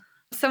 Yeah.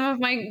 Some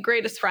of my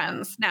greatest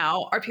friends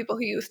now are people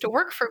who used to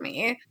work for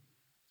me.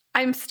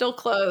 I'm still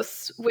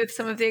close with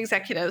some of the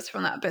executives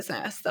from that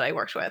business that I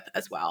worked with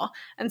as well.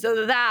 And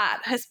so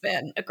that has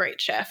been a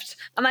great shift.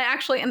 And I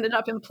actually ended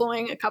up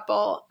employing a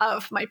couple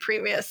of my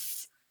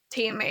previous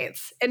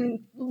teammates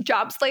in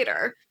jobs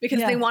later because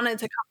they wanted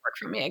to come work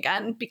for me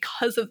again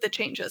because of the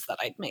changes that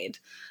I'd made.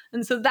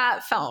 And so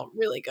that felt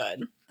really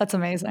good. That's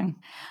amazing.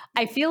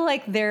 I feel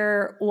like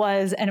there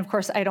was, and of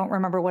course, I don't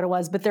remember what it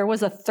was, but there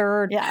was a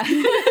third. Yeah.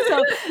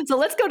 so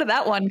let's go to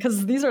that one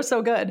because these are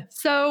so good.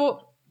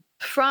 So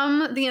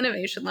from the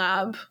Innovation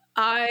Lab,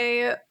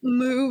 I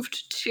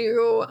moved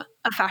to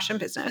a fashion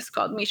business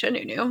called Misha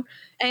Nunu,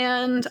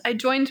 and I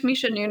joined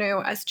Misha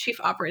Nunu as Chief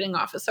Operating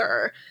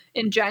Officer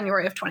in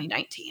January of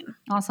 2019.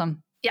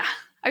 Awesome. Yeah.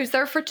 I was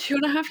there for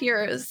 2.5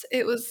 years.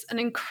 It was an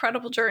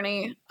incredible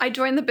journey. I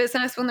joined the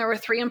business when there were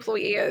 3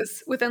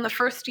 employees. Within the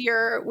first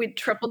year, we'd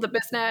tripled the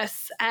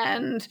business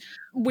and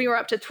we were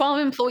up to 12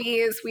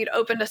 employees. We'd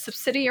opened a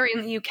subsidiary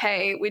in the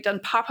UK. We'd done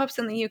pop-ups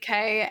in the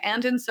UK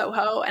and in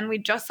Soho, and we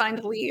just signed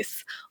a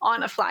lease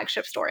on a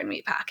flagship store in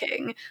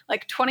meatpacking.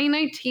 Like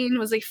 2019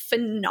 was a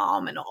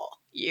phenomenal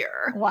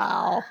year.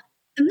 Wow.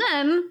 And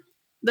then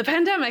the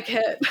pandemic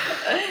hit.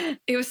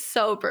 It was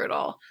so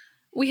brutal.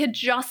 We had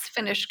just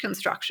finished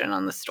construction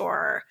on the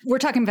store. We're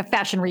talking about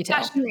fashion retail.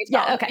 Fashion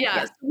retail. Yeah, okay.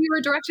 Yeah. So we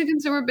were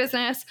direct-to-consumer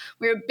business.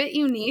 We were a bit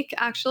unique,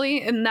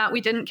 actually, in that we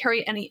didn't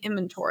carry any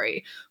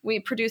inventory. We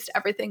produced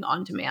everything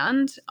on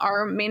demand.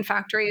 Our main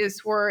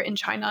factories were in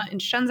China, in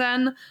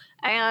Shenzhen,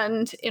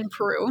 and in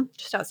Peru,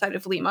 just outside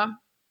of Lima.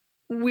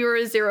 We were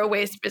a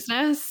zero-waste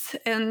business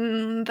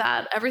in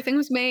that everything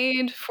was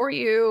made for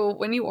you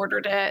when you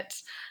ordered it.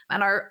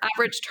 And our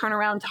average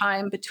turnaround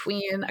time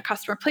between a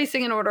customer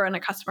placing an order and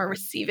a customer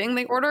receiving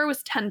the order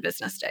was 10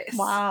 business days.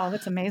 Wow,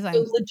 that's amazing.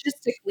 So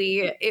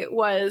logistically, it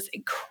was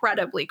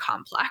incredibly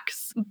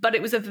complex, but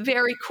it was a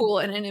very cool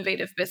and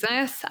innovative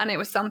business. And it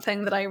was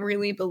something that I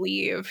really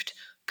believed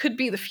could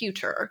be the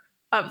future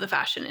of the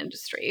fashion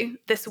industry,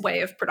 this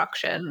way of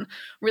production,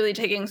 really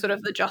taking sort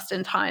of the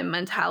just-in-time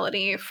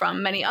mentality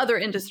from many other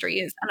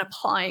industries and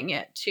applying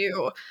it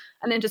to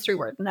an industry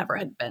where it never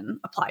had been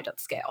applied at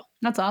scale.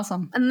 That's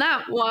awesome. And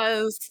that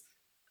was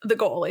the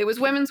goal. It was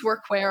women's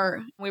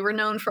workwear. We were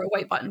known for a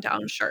white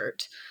button-down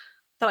shirt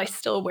that I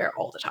still wear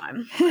all the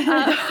time.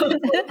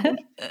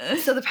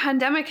 So the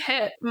pandemic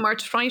hit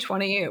March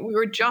 2020. We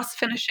were just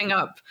finishing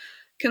up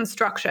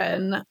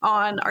construction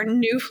on our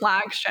new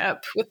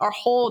flagship with our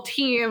whole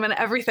team and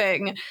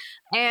everything,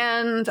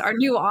 and our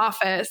new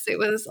office. It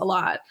was a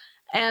lot.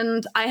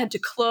 And I had to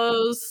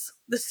close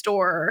the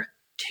store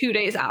 2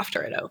 days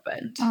after it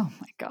opened. Oh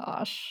my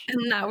gosh.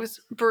 And that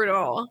was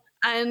brutal.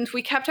 And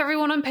we kept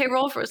everyone on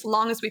payroll for as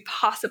long as we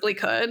possibly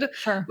could.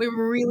 Sure. We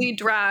really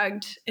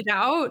dragged it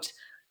out.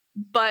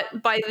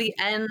 But by the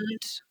end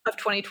of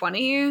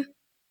 2020,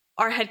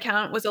 our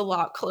headcount was a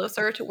lot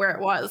closer to where it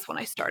was when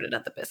I started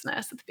at the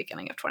business at the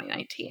beginning of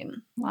 2019.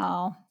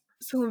 Wow.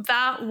 So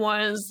that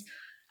was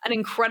an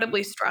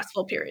incredibly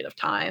stressful period of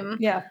time.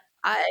 Yeah.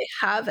 I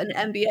have an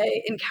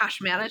MBA in cash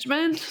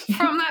management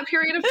from that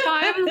period of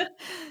time,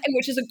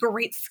 which is a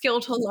great skill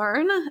to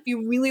learn.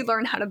 You really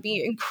learn how to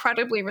be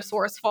incredibly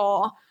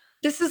resourceful.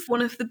 This is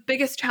one of the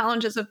biggest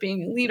challenges of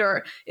being a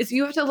leader is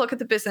you have to look at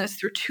the business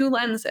through 2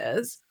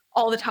 lenses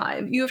all the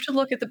time. You have to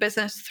look at the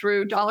business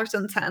through dollars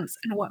and cents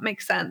and what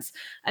makes sense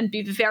and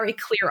be very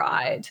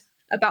clear-eyed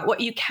about what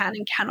you can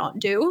and cannot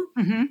do.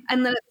 Mm-hmm.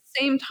 And then at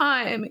the same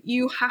time,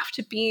 you have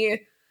to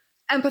be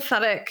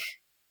empathetic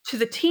to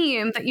the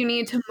team that you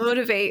need to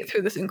motivate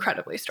through this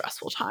incredibly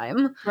stressful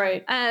time.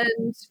 Right.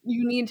 And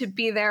you need to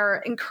be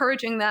there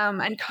encouraging them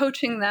and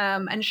coaching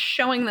them and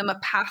showing them a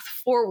path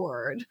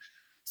forward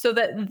so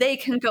that they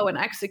can go and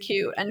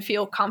execute and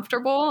feel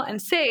comfortable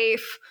and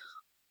safe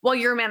while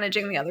you're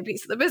managing the other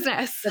piece of the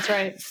business. That's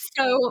right.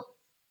 So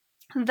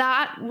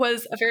that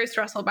was a very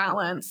stressful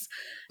balance.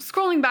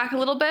 Scrolling back a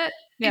little bit,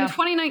 in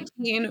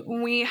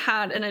 2019, we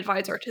had an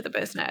advisor to the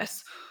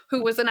business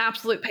who was an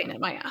absolute pain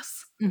in my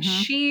ass. Mm-hmm.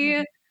 She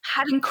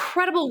had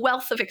incredible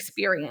wealth of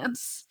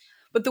experience,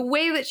 but the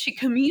way that she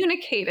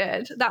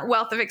communicated that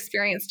wealth of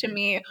experience to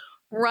me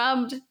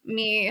rubbed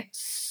me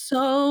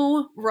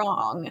so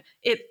wrong.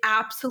 It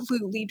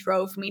absolutely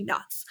drove me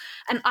nuts.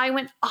 And I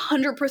went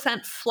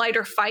 100% flight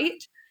or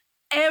fight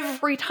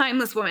every time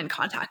this woman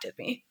contacted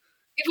me.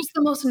 It was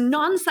the most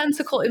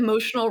nonsensical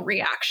emotional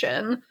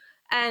reaction.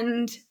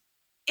 And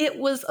it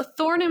was a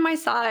thorn in my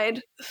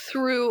side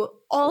through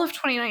all of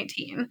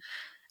 2019.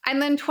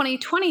 And then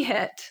 2020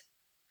 hit.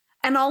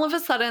 And all of a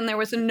sudden, there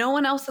was no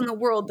one else in the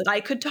world that I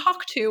could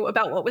talk to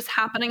about what was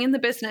happening in the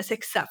business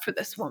except for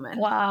this woman.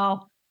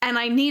 Wow. And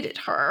I needed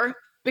her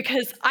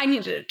because I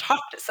needed to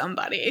talk to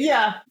somebody.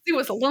 Yeah. It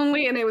was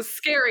lonely and it was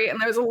scary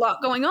and there was a lot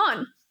going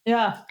on.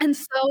 Yeah. And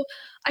so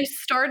I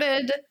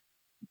started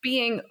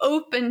being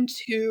open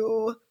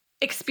to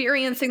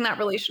experiencing that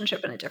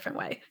relationship in a different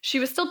way. She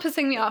was still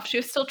pissing me off. She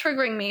was still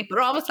triggering me, but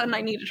all of a sudden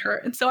I needed her.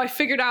 And so I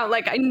figured out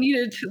like I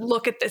needed to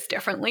look at this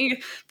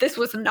differently. This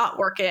was not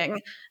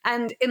working.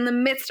 And in the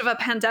midst of a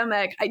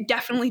pandemic, I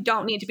definitely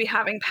don't need to be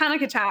having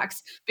panic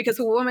attacks because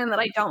a woman that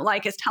I don't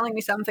like is telling me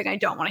something I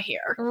don't want to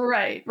hear.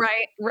 Right.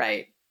 Right?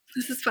 Right.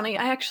 This is funny.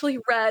 I actually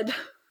read,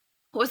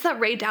 what was that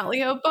Ray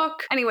Dalio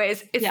book?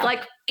 Anyways, it's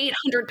like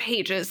 800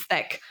 pages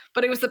thick,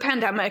 but it was the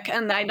pandemic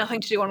and I had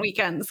nothing to do on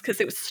weekends because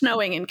it was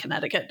snowing in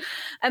Connecticut.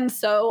 And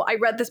so I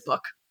read this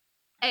book.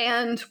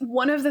 And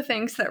one of the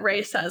things that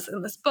Ray says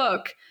in this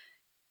book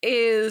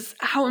is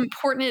how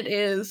important it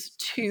is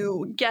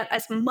to get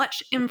as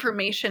much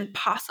information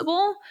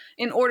possible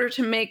in order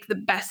to make the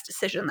best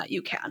decision that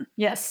you can.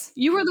 Yes.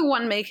 You are the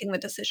one making the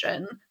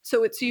decision.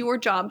 So it's your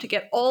job to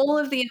get all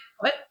of the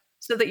input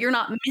so that you're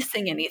not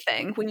missing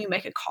anything when you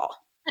make a call.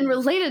 And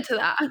related to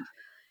that,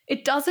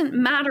 it doesn't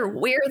matter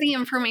where the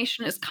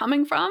information is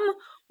coming from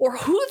or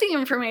who the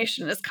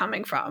information is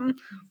coming from.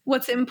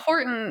 What's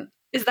important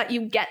is that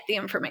you get the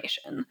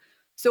information.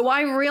 So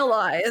I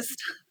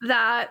realized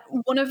that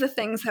one of the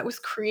things that was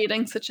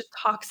creating such a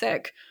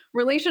toxic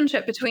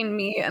relationship between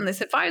me and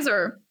this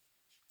advisor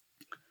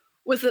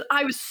was that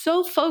I was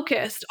so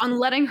focused on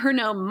letting her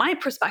know my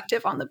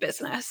perspective on the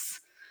business.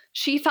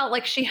 She felt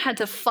like she had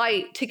to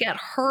fight to get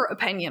her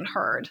opinion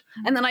heard.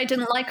 And then I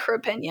didn't like her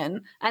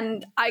opinion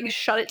and I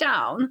shut it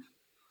down.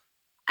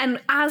 And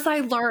as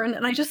I learned,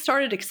 and I just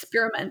started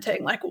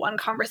experimenting like one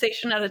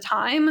conversation at a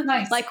time,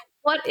 Nice. like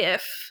what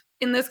if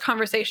in this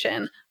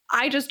conversation,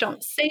 I just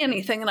don't say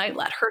anything and I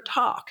let her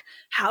talk?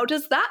 How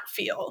does that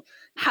feel?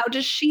 How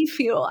does she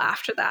feel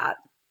after that?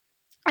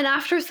 And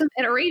after some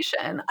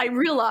iteration, I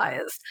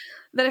realized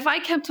that if I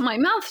kept my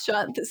mouth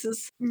shut, this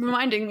is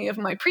reminding me of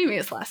my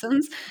previous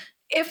lessons,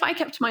 if I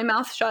kept my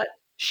mouth shut,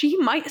 she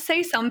might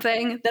say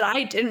something that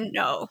I didn't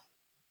know.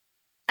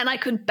 And I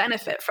could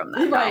benefit from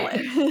that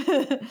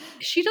knowledge.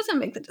 She doesn't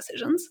make the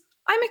decisions.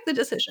 I make the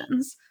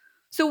decisions.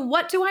 So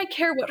what do I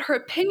care what her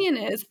opinion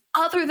is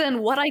other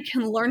than what I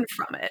can learn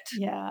from it?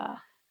 Yeah.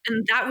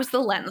 And that was the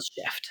lens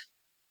shift.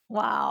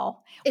 Wow.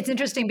 It's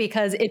interesting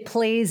because it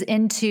plays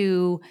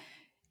into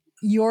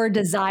your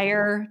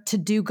desire to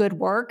do good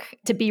work,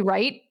 to be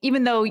right,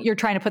 even though you're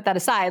trying to put that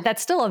aside,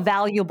 that's still a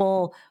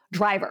valuable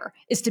driver,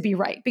 is to be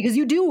right, because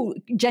you do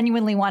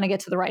genuinely want to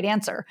get to the right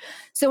answer.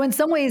 So in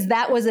some ways,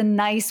 that was a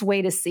nice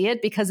way to see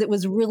it, because it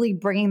was really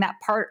bringing that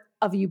part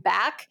of you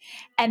back,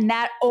 and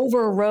that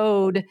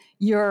overrode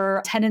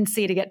your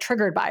tendency to get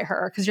triggered by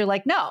her, because you're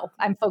like, no,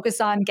 I'm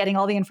focused on getting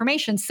all the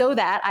information so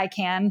that I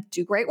can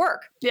do great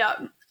work. Yeah.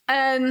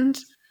 And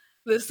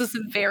this is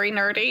very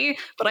nerdy,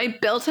 but I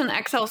built an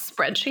Excel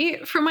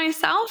spreadsheet for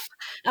myself,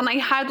 and I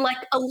had like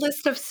a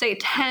list of, say,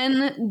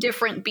 10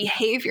 different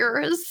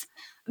behaviors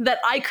that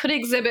I could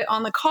exhibit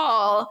on the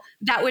call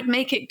that would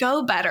make it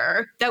go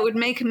better, that would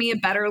make me a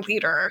better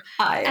leader.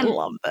 I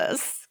love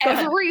this.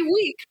 Every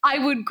week, I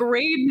would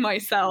grade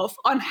myself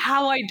on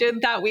how I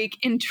did that week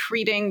in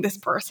treating this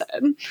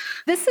person.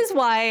 This is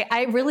why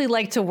I really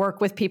like to work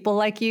with people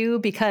like you,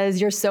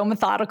 because you're so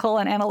methodical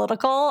and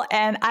analytical.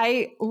 And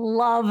I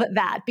love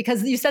that,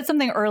 because you said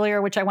something earlier,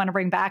 which I want to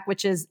bring back,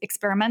 which is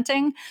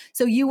experimenting.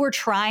 So you were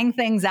trying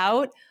things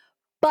out,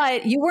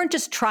 but you weren't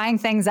just trying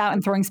things out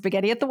and throwing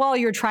spaghetti at the wall.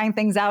 You were trying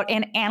things out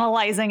and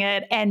analyzing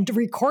it and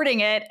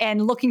recording it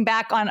and looking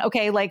back on,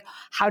 okay, like,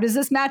 how does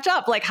this match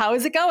up? Like, how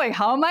is it going?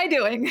 How am I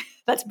doing?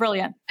 That's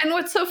brilliant. And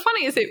what's so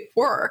funny is it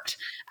worked.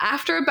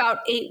 After about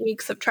 8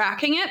 weeks of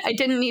tracking it, I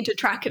didn't need to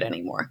track it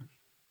anymore.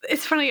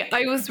 It's funny,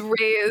 I was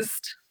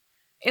raised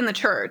in the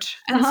church.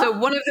 And so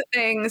one of the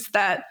things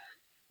that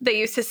they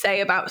used to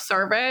say about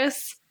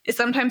service is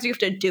sometimes you have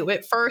to do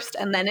it first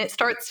and then it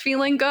starts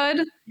feeling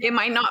good. It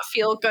might not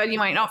feel good. You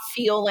might not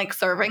feel like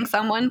serving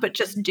someone, but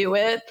just do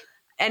it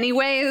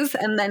anyways.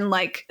 And then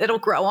like it'll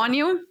grow on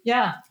you.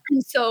 Yeah.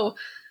 And so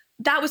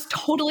that was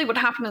totally what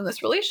happened in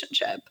this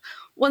relationship.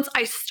 Once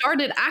I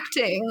started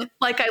acting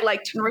like I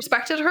liked and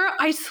respected her,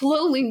 I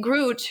slowly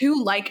grew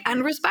to like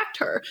and respect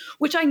her,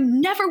 which I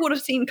never would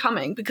have seen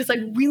coming because I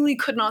really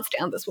could not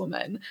stand this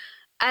woman.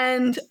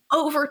 And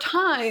over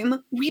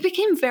time, we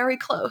became very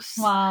close.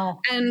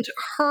 Wow. And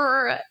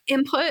her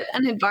input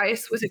and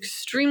advice was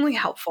extremely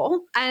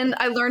helpful. And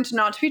I learned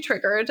not to be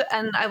triggered,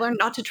 and I learned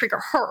not to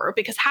trigger her,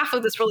 because half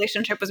of this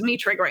relationship was me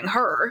triggering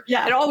her.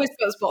 Yeah. It always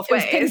goes both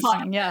ways. It was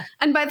ping-pong, yeah.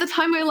 And by the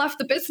time I left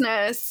the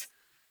business,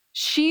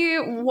 she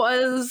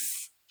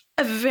was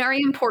a very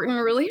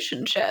important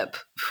relationship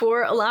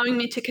for allowing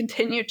me to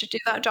continue to do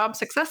that job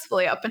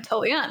successfully up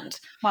until the end.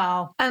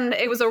 Wow. And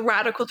it was a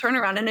radical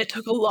turnaround, and it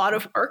took a lot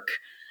of work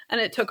and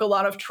it took a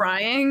lot of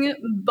trying.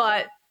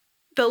 But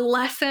the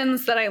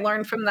lessons that I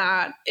learned from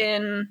that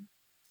in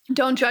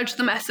don't judge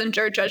the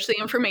messenger, judge the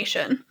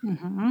information,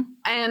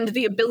 and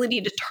the ability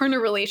to turn a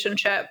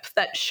relationship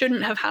that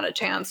shouldn't have had a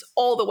chance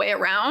all the way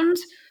around,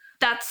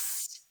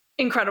 that's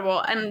incredible.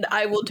 And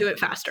I will do it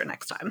faster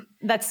next time.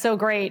 That's so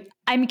great.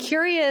 I'm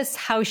curious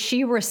how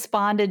she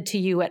responded to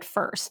you at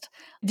first.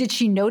 Did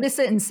she notice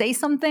it and say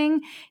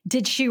something?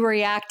 Did she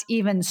react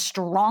even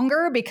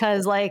stronger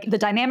because like the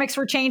dynamics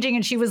were changing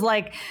and she was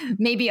like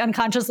maybe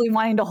unconsciously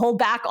wanting to hold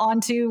back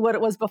onto what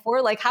it was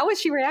before? Like, how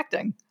was she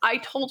reacting? I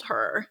told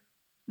her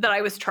that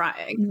I was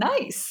trying.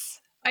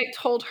 Nice. I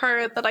told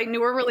her that I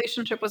knew our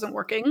relationship wasn't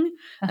working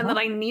and that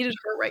I needed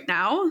her right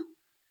now.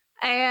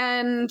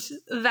 And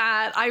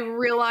that I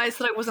realized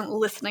that I wasn't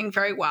listening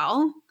very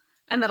well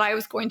and that I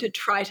was going to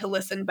try to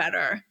listen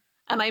better.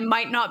 And I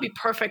might not be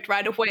perfect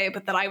right away,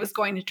 but that I was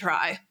going to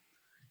try.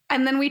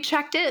 And then we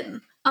checked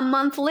in. A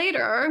month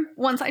later,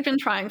 once I'd been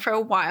trying for a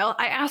while,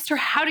 I asked her,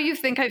 how do you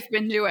think I've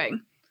been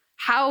doing?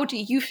 How do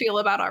you feel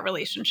about our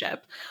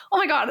relationship? Oh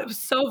my God, it was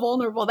so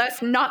vulnerable.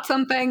 That's not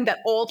something that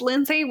old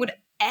Lindsay would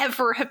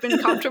ever have been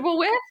comfortable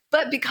with.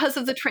 But because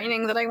of the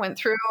training that I went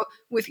through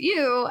with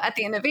you at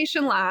the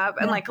Innovation Lab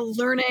and like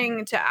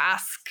learning to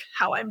ask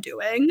how I'm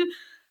doing,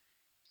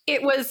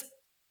 it was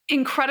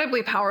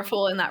incredibly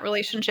powerful in that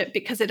relationship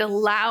because it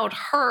allowed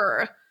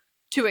her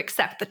to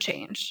accept the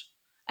change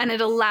and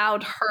it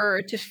allowed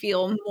her to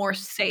feel more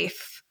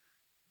safe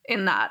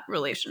in that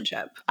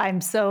relationship.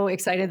 I'm so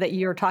excited that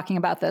you're talking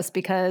about this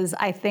because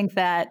I think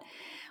that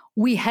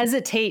we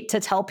hesitate to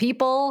tell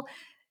people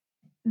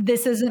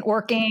this isn't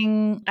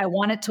working. I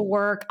want it to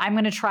work. I'm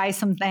going to try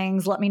some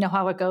things. Let me know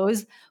how it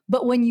goes.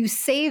 But when you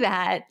say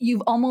that,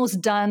 you've almost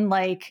done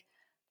like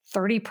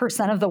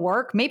 30% of the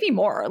work, maybe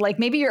more. Like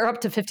maybe you're up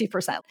to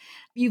 50%.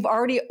 You've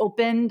already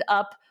opened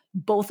up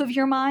both of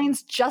your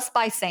minds just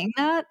by saying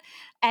that.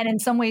 And in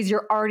some ways,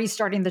 you're already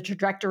starting the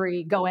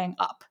trajectory going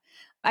up.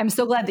 I'm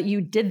so glad that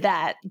you did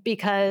that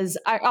because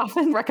I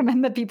often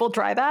recommend that people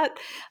try that.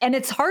 And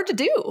it's hard to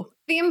do.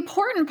 The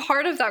important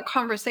part of that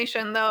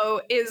conversation,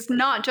 though, is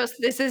not just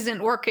this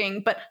isn't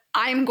working, but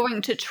I'm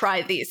going to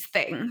try these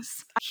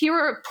things. Here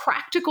are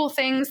practical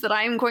things that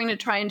I am going to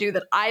try and do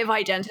that I've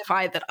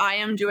identified that I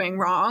am doing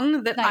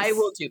wrong, that I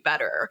will do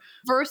better,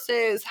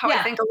 versus how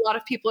I think a lot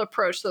of people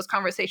approach those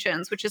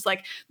conversations, which is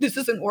like, this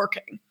isn't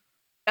working.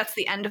 That's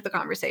the end of the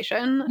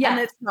conversation. And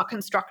it's not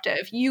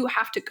constructive. You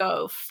have to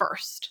go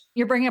first.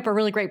 You're bringing up a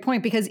really great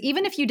point because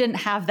even if you didn't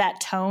have that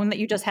tone that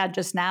you just had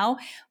just now,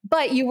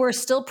 but you were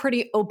still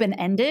pretty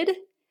open-ended,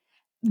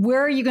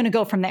 where are you going to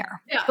go from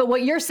there? Yeah. But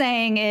what you're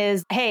saying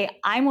is, hey,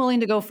 I'm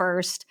willing to go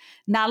first.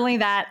 Not only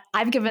that,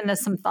 I've given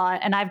this some thought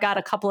and I've got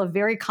a couple of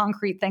very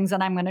concrete things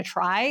that I'm going to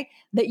try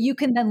that you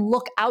can then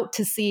look out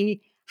to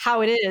see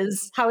how it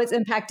is, how it's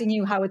impacting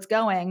you, how it's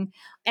going.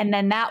 And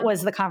then that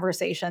was the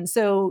conversation.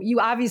 So you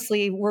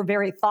obviously were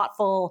very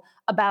thoughtful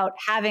about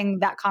having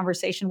that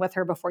conversation with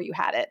her before you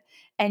had it.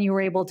 And you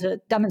were able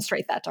to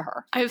demonstrate that to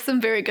her. I have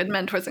some very good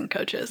mentors and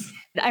coaches.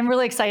 I'm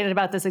really excited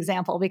about this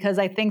example because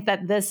I think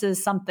that this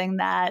is something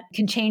that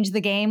can change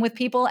the game with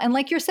people. And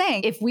like you're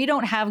saying, if we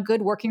don't have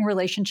good working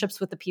relationships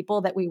with the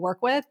people that we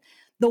work with,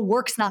 the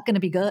work's not going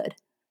to be good.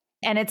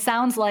 And it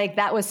sounds like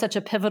that was such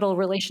a pivotal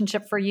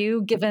relationship for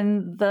you,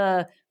 given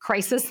the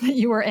crisis that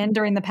you were in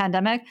during the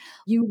pandemic.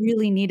 You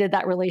really needed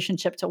that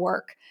relationship to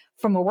work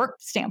from a work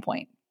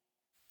standpoint.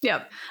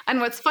 Yep.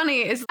 And what's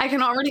funny is I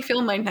can already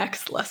feel my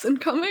next lesson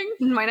coming,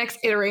 my next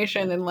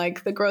iteration in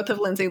like the growth of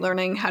Lindsay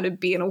learning how to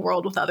be in a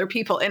world with other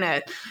people in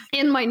it.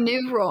 In my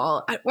new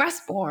role at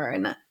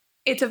Westbourne,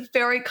 it's a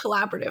very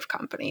collaborative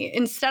company.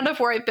 Instead of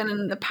where I've been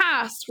in the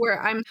past,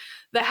 where I'm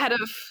the head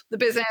of the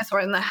business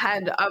or I'm the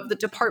head of the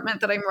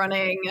department that I'm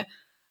running,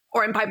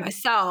 or I'm by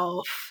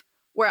myself,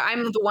 where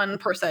I'm the one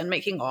person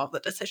making all of the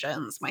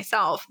decisions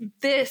myself.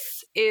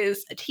 This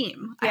is a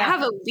team. I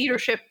have a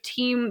leadership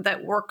team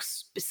that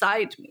works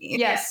beside me.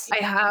 Yes.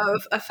 I have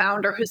a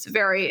founder who's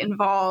very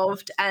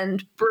involved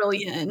and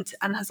brilliant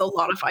and has a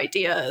lot of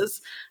ideas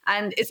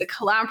and is a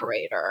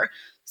collaborator.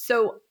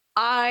 So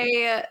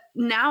I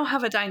now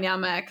have a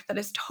dynamic that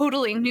is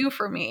totally new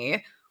for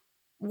me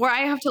where I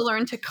have to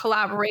learn to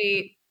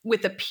collaborate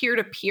with a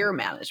peer-to-peer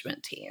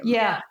management team.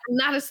 Yeah. And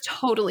that is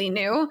totally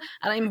new.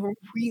 And I'm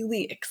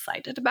really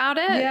excited about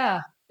it.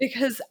 Yeah.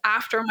 Because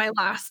after my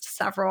last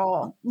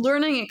several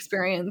learning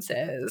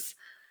experiences,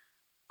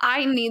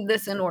 I need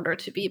this in order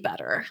to be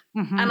better.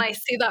 Mm-hmm. And I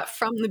see that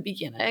from the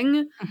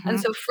beginning. Mm-hmm.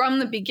 And so from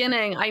the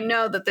beginning, I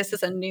know that this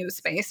is a new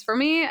space for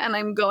me and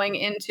I'm going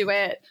into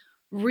it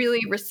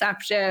really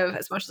receptive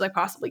as much as I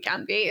possibly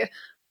can be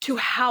to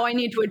how I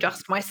need to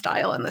adjust my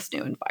style in this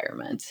new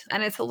environment.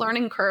 And it's a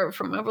learning curve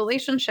from a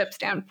relationship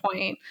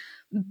standpoint,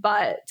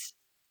 but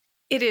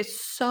it is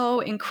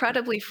so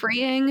incredibly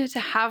freeing to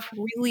have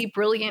really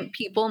brilliant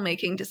people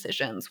making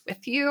decisions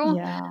with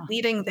you,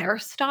 leading their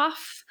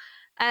stuff.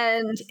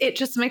 And it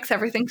just makes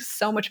everything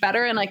so much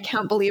better. And I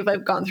can't believe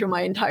I've gone through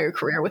my entire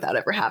career without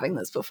ever having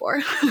this before.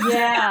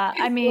 Yeah.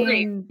 I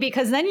mean,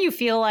 because then you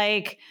feel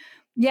like,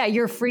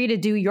 you're free to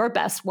do your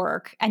best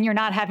work and you're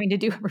not having to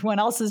do everyone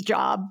else's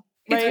job.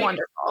 Right? It's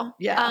wonderful.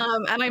 Yeah.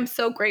 And I'm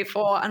so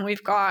grateful. And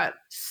we've got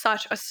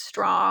such a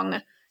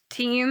strong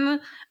team.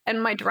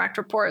 And my direct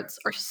reports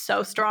are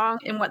so strong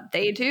in what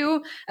they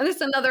do. And this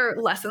is another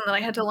lesson that I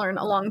had to learn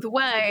along the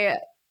way.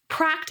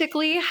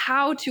 Practically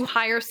how to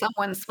hire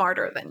someone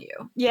smarter than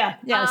you. Yeah.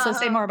 So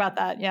say more about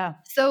that. Yeah.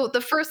 So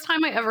the first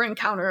time I ever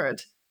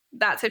encountered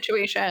that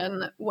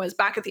situation was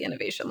back at the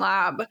Innovation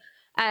Lab.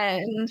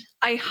 And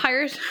I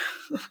hired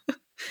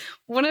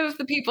one of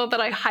the people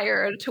that I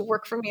hired to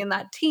work for me in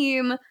that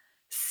team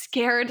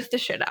scared the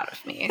shit out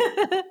of me.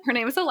 Her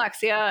name is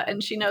Alexia,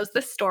 and she knows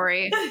this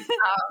story,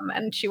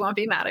 and she won't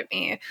be mad at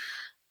me.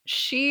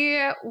 She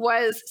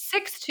was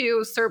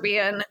 6'2",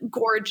 Serbian,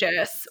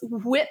 gorgeous,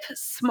 whip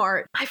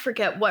smart. I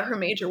forget what her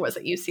major was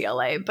at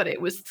UCLA, but it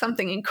was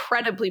something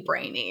incredibly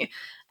brainy.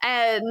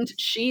 And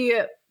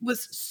she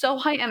was so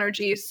high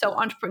energy, so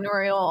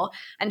entrepreneurial,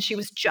 and she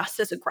was just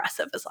as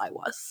aggressive as I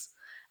was.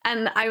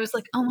 And I was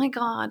like, oh my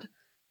God,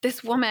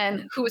 this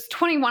woman who was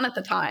 21 at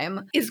the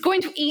time is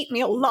going to eat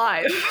me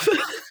alive.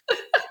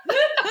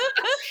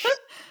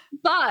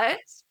 But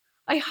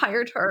I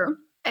hired her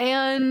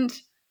and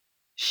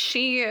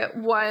she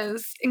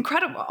was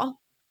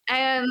incredible.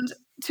 And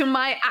to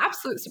my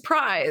absolute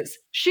surprise,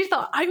 she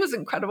thought I was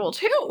incredible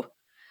too.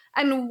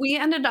 And we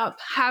ended up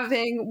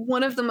having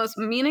one of the most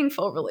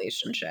meaningful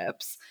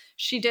relationships.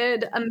 She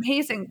did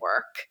amazing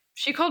work.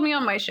 She called me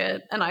on my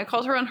shit and I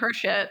called her on her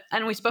shit,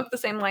 and we spoke the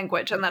same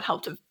language, and that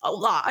helped a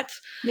lot.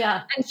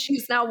 Yeah. And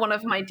she's now one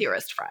of my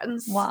dearest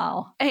friends.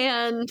 Wow.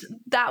 And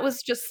that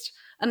was just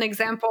an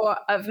example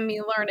of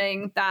me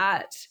learning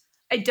that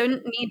I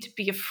don't need to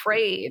be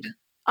afraid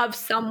of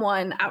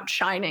someone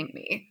outshining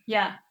me.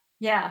 Yeah.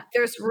 Yeah.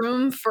 There's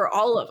room for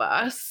all of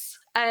us,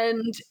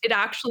 and it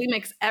actually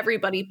makes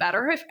everybody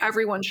better if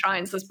everyone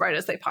shines as bright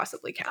as they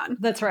possibly can.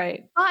 That's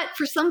right. But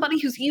for somebody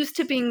who's used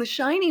to being the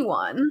shiny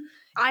one,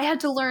 I had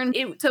to learn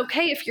it's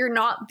okay if you're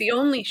not the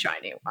only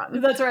shiny one.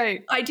 That's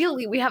right.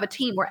 Ideally, we have a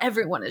team where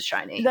everyone is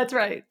shiny. That's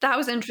right. That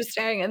was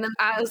interesting. And then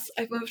as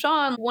I've moved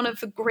on, one of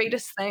the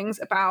greatest things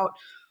about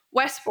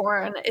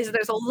Westbourne is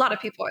there's a lot of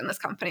people in this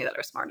company that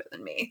are smarter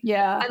than me.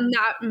 Yeah. And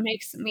that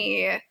makes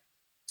me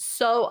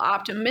so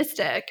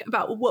optimistic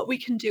about what we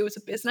can do as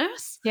a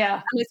business. Yeah.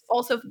 And it's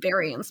also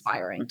very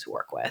inspiring to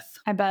work with.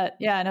 I bet.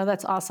 Yeah, no,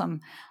 that's awesome.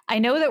 I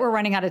know that we're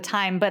running out of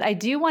time, but I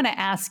do want to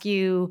ask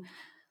you,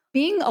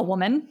 being a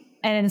woman,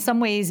 and in some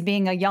ways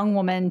being a young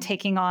woman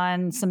taking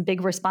on some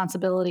big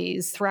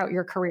responsibilities throughout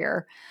your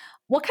career,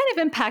 what kind of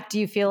impact do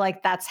you feel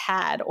like that's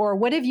had? Or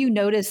what have you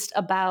noticed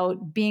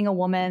about being a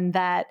woman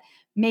that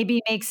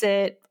maybe makes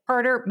it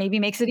harder, maybe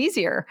makes it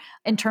easier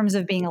in terms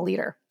of being a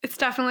leader? It's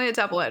definitely a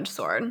double-edged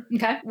sword.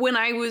 Okay. When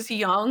I was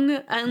young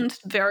and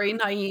very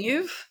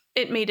naive,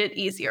 it made it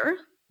easier,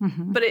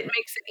 but it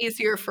makes it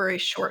easier for a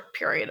short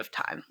period of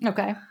time.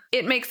 Okay.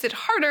 It makes it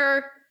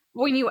harder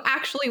when you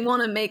actually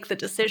want to make the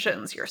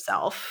decisions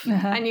yourself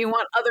and you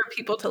want other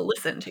people to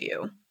listen to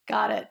you.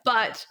 Got it.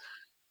 But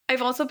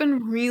I've also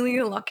been really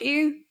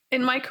lucky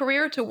in my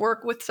career to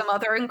work with some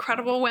other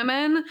incredible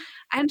women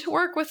and to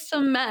work with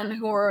some men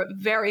who are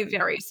very,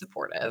 very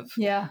supportive.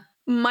 Yeah.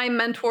 My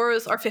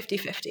mentors are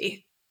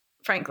 50-50,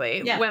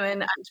 frankly,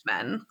 women and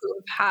men who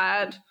have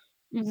had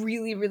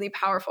really, really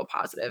powerful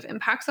positive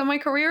impacts on my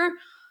career.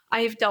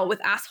 I've dealt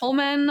with asshole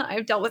men.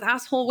 I've dealt with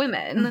asshole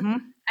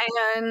women.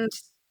 And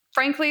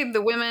frankly,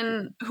 the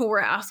women who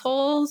were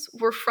assholes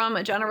were from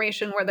a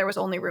generation where there was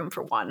only room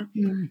for one.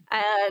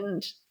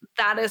 And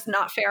that is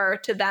not fair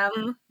to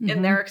them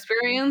in their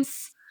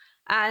experience.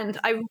 And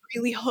I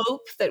really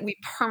hope that we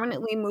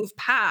permanently move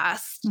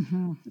past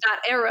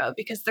that era,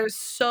 because there's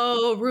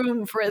so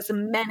room for as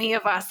many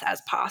of us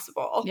as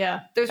possible.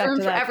 Yeah. There's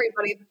room for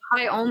everybody. The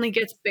pie only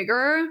gets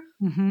bigger.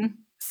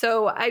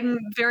 So I'm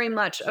very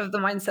much of the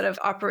mindset of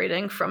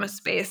operating from a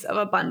space of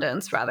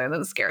abundance rather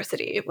than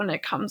scarcity when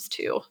it comes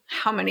to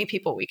how many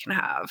people we can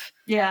have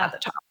at the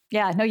top.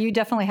 Yeah, no, you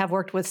definitely have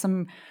worked with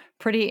some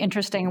pretty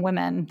interesting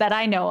women that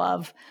I know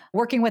of,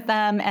 working with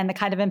them and the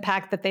kind of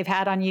impact that they've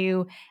had on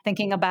you,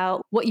 thinking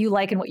about what you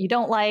like and what you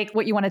don't like,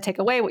 what you want to take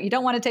away, what you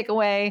don't want to take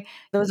away.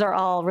 Those are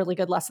all really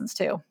good lessons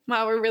too.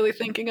 Wow, we're really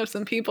thinking of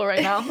some people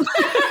right now.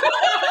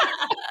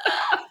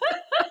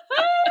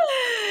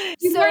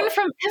 You learn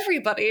from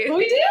everybody.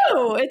 We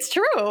do. It's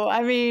true.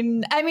 I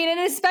mean, and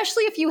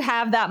especially if you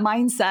have that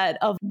mindset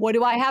of what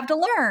do I have to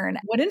learn?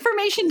 What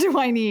information do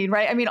I need?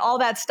 Right? I mean, all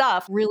that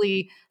stuff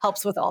really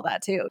helps with all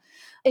that too.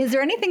 Is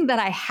there anything that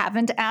I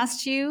haven't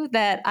asked you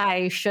that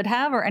I should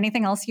have, or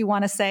anything else you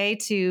want to say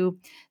to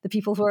the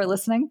people who are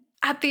listening?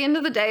 At the end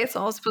of the day, it's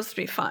all supposed to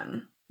be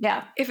fun.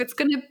 Yeah. If it's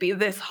going to be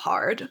this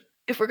hard,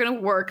 if we're going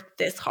to work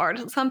this hard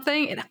on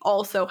something, it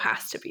also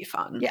has to be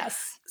fun.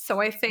 Yes.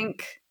 So I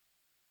think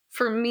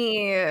for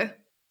me,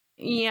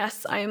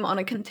 yes, I'm on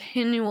a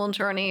continual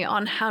journey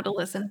on how to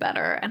listen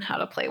better and how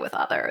to play with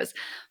others.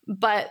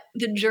 But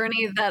the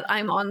journey that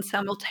I'm on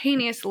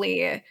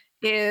simultaneously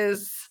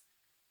is,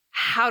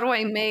 how do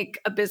I make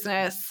a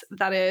business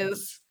that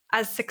is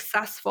as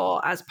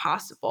successful as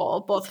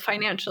possible, both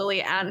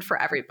financially and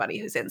for everybody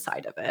who's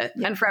inside of it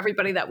and for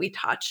everybody that we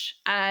touch?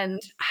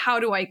 And how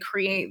do I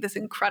create this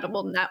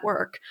incredible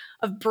network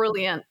of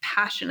brilliant,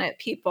 passionate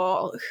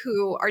people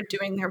who are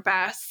doing their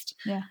best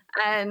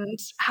and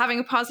having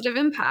a positive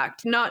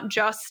impact, not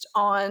just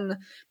on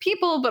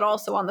people, but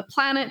also on the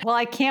planet? Well,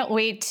 I can't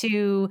wait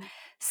to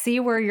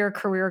see where your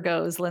career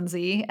goes,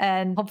 Lindsay.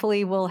 And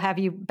hopefully we'll have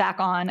you back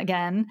on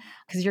again,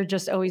 because you're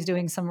just always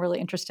doing some really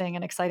interesting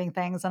and exciting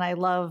things. And I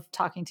love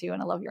talking to you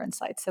and I love your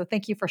insights. So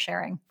thank you for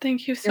sharing.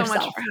 Thank you so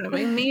much for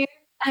having me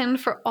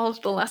and for all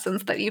of the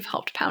lessons that you've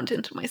helped pound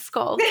into my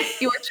skull.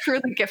 You are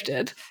truly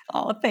gifted.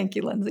 Oh, thank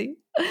you, Lindsay.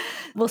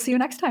 We'll see you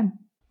next time.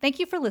 Thank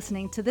you for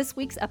listening to this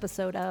week's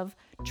episode of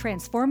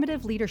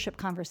Transformative Leadership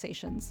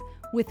Conversations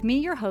with me,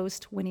 your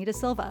host, Winnie Da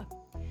Silva.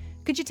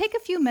 Could you take a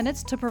few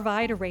minutes to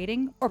provide a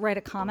rating or write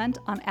a comment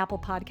on Apple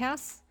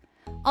Podcasts?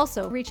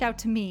 Also, reach out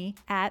to me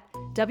at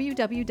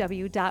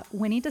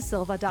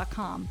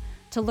www.winniedasilva.com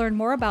to learn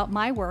more about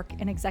my work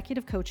in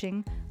executive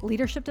coaching,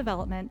 leadership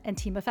development, and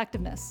team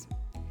effectiveness.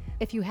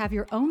 If you have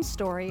your own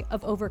story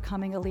of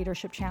overcoming a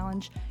leadership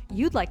challenge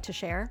you'd like to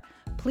share,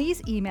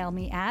 please email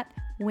me at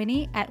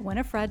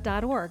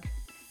winnie@winifred.org.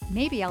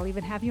 Maybe I'll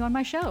even have you on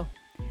my show.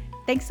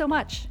 Thanks so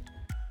much.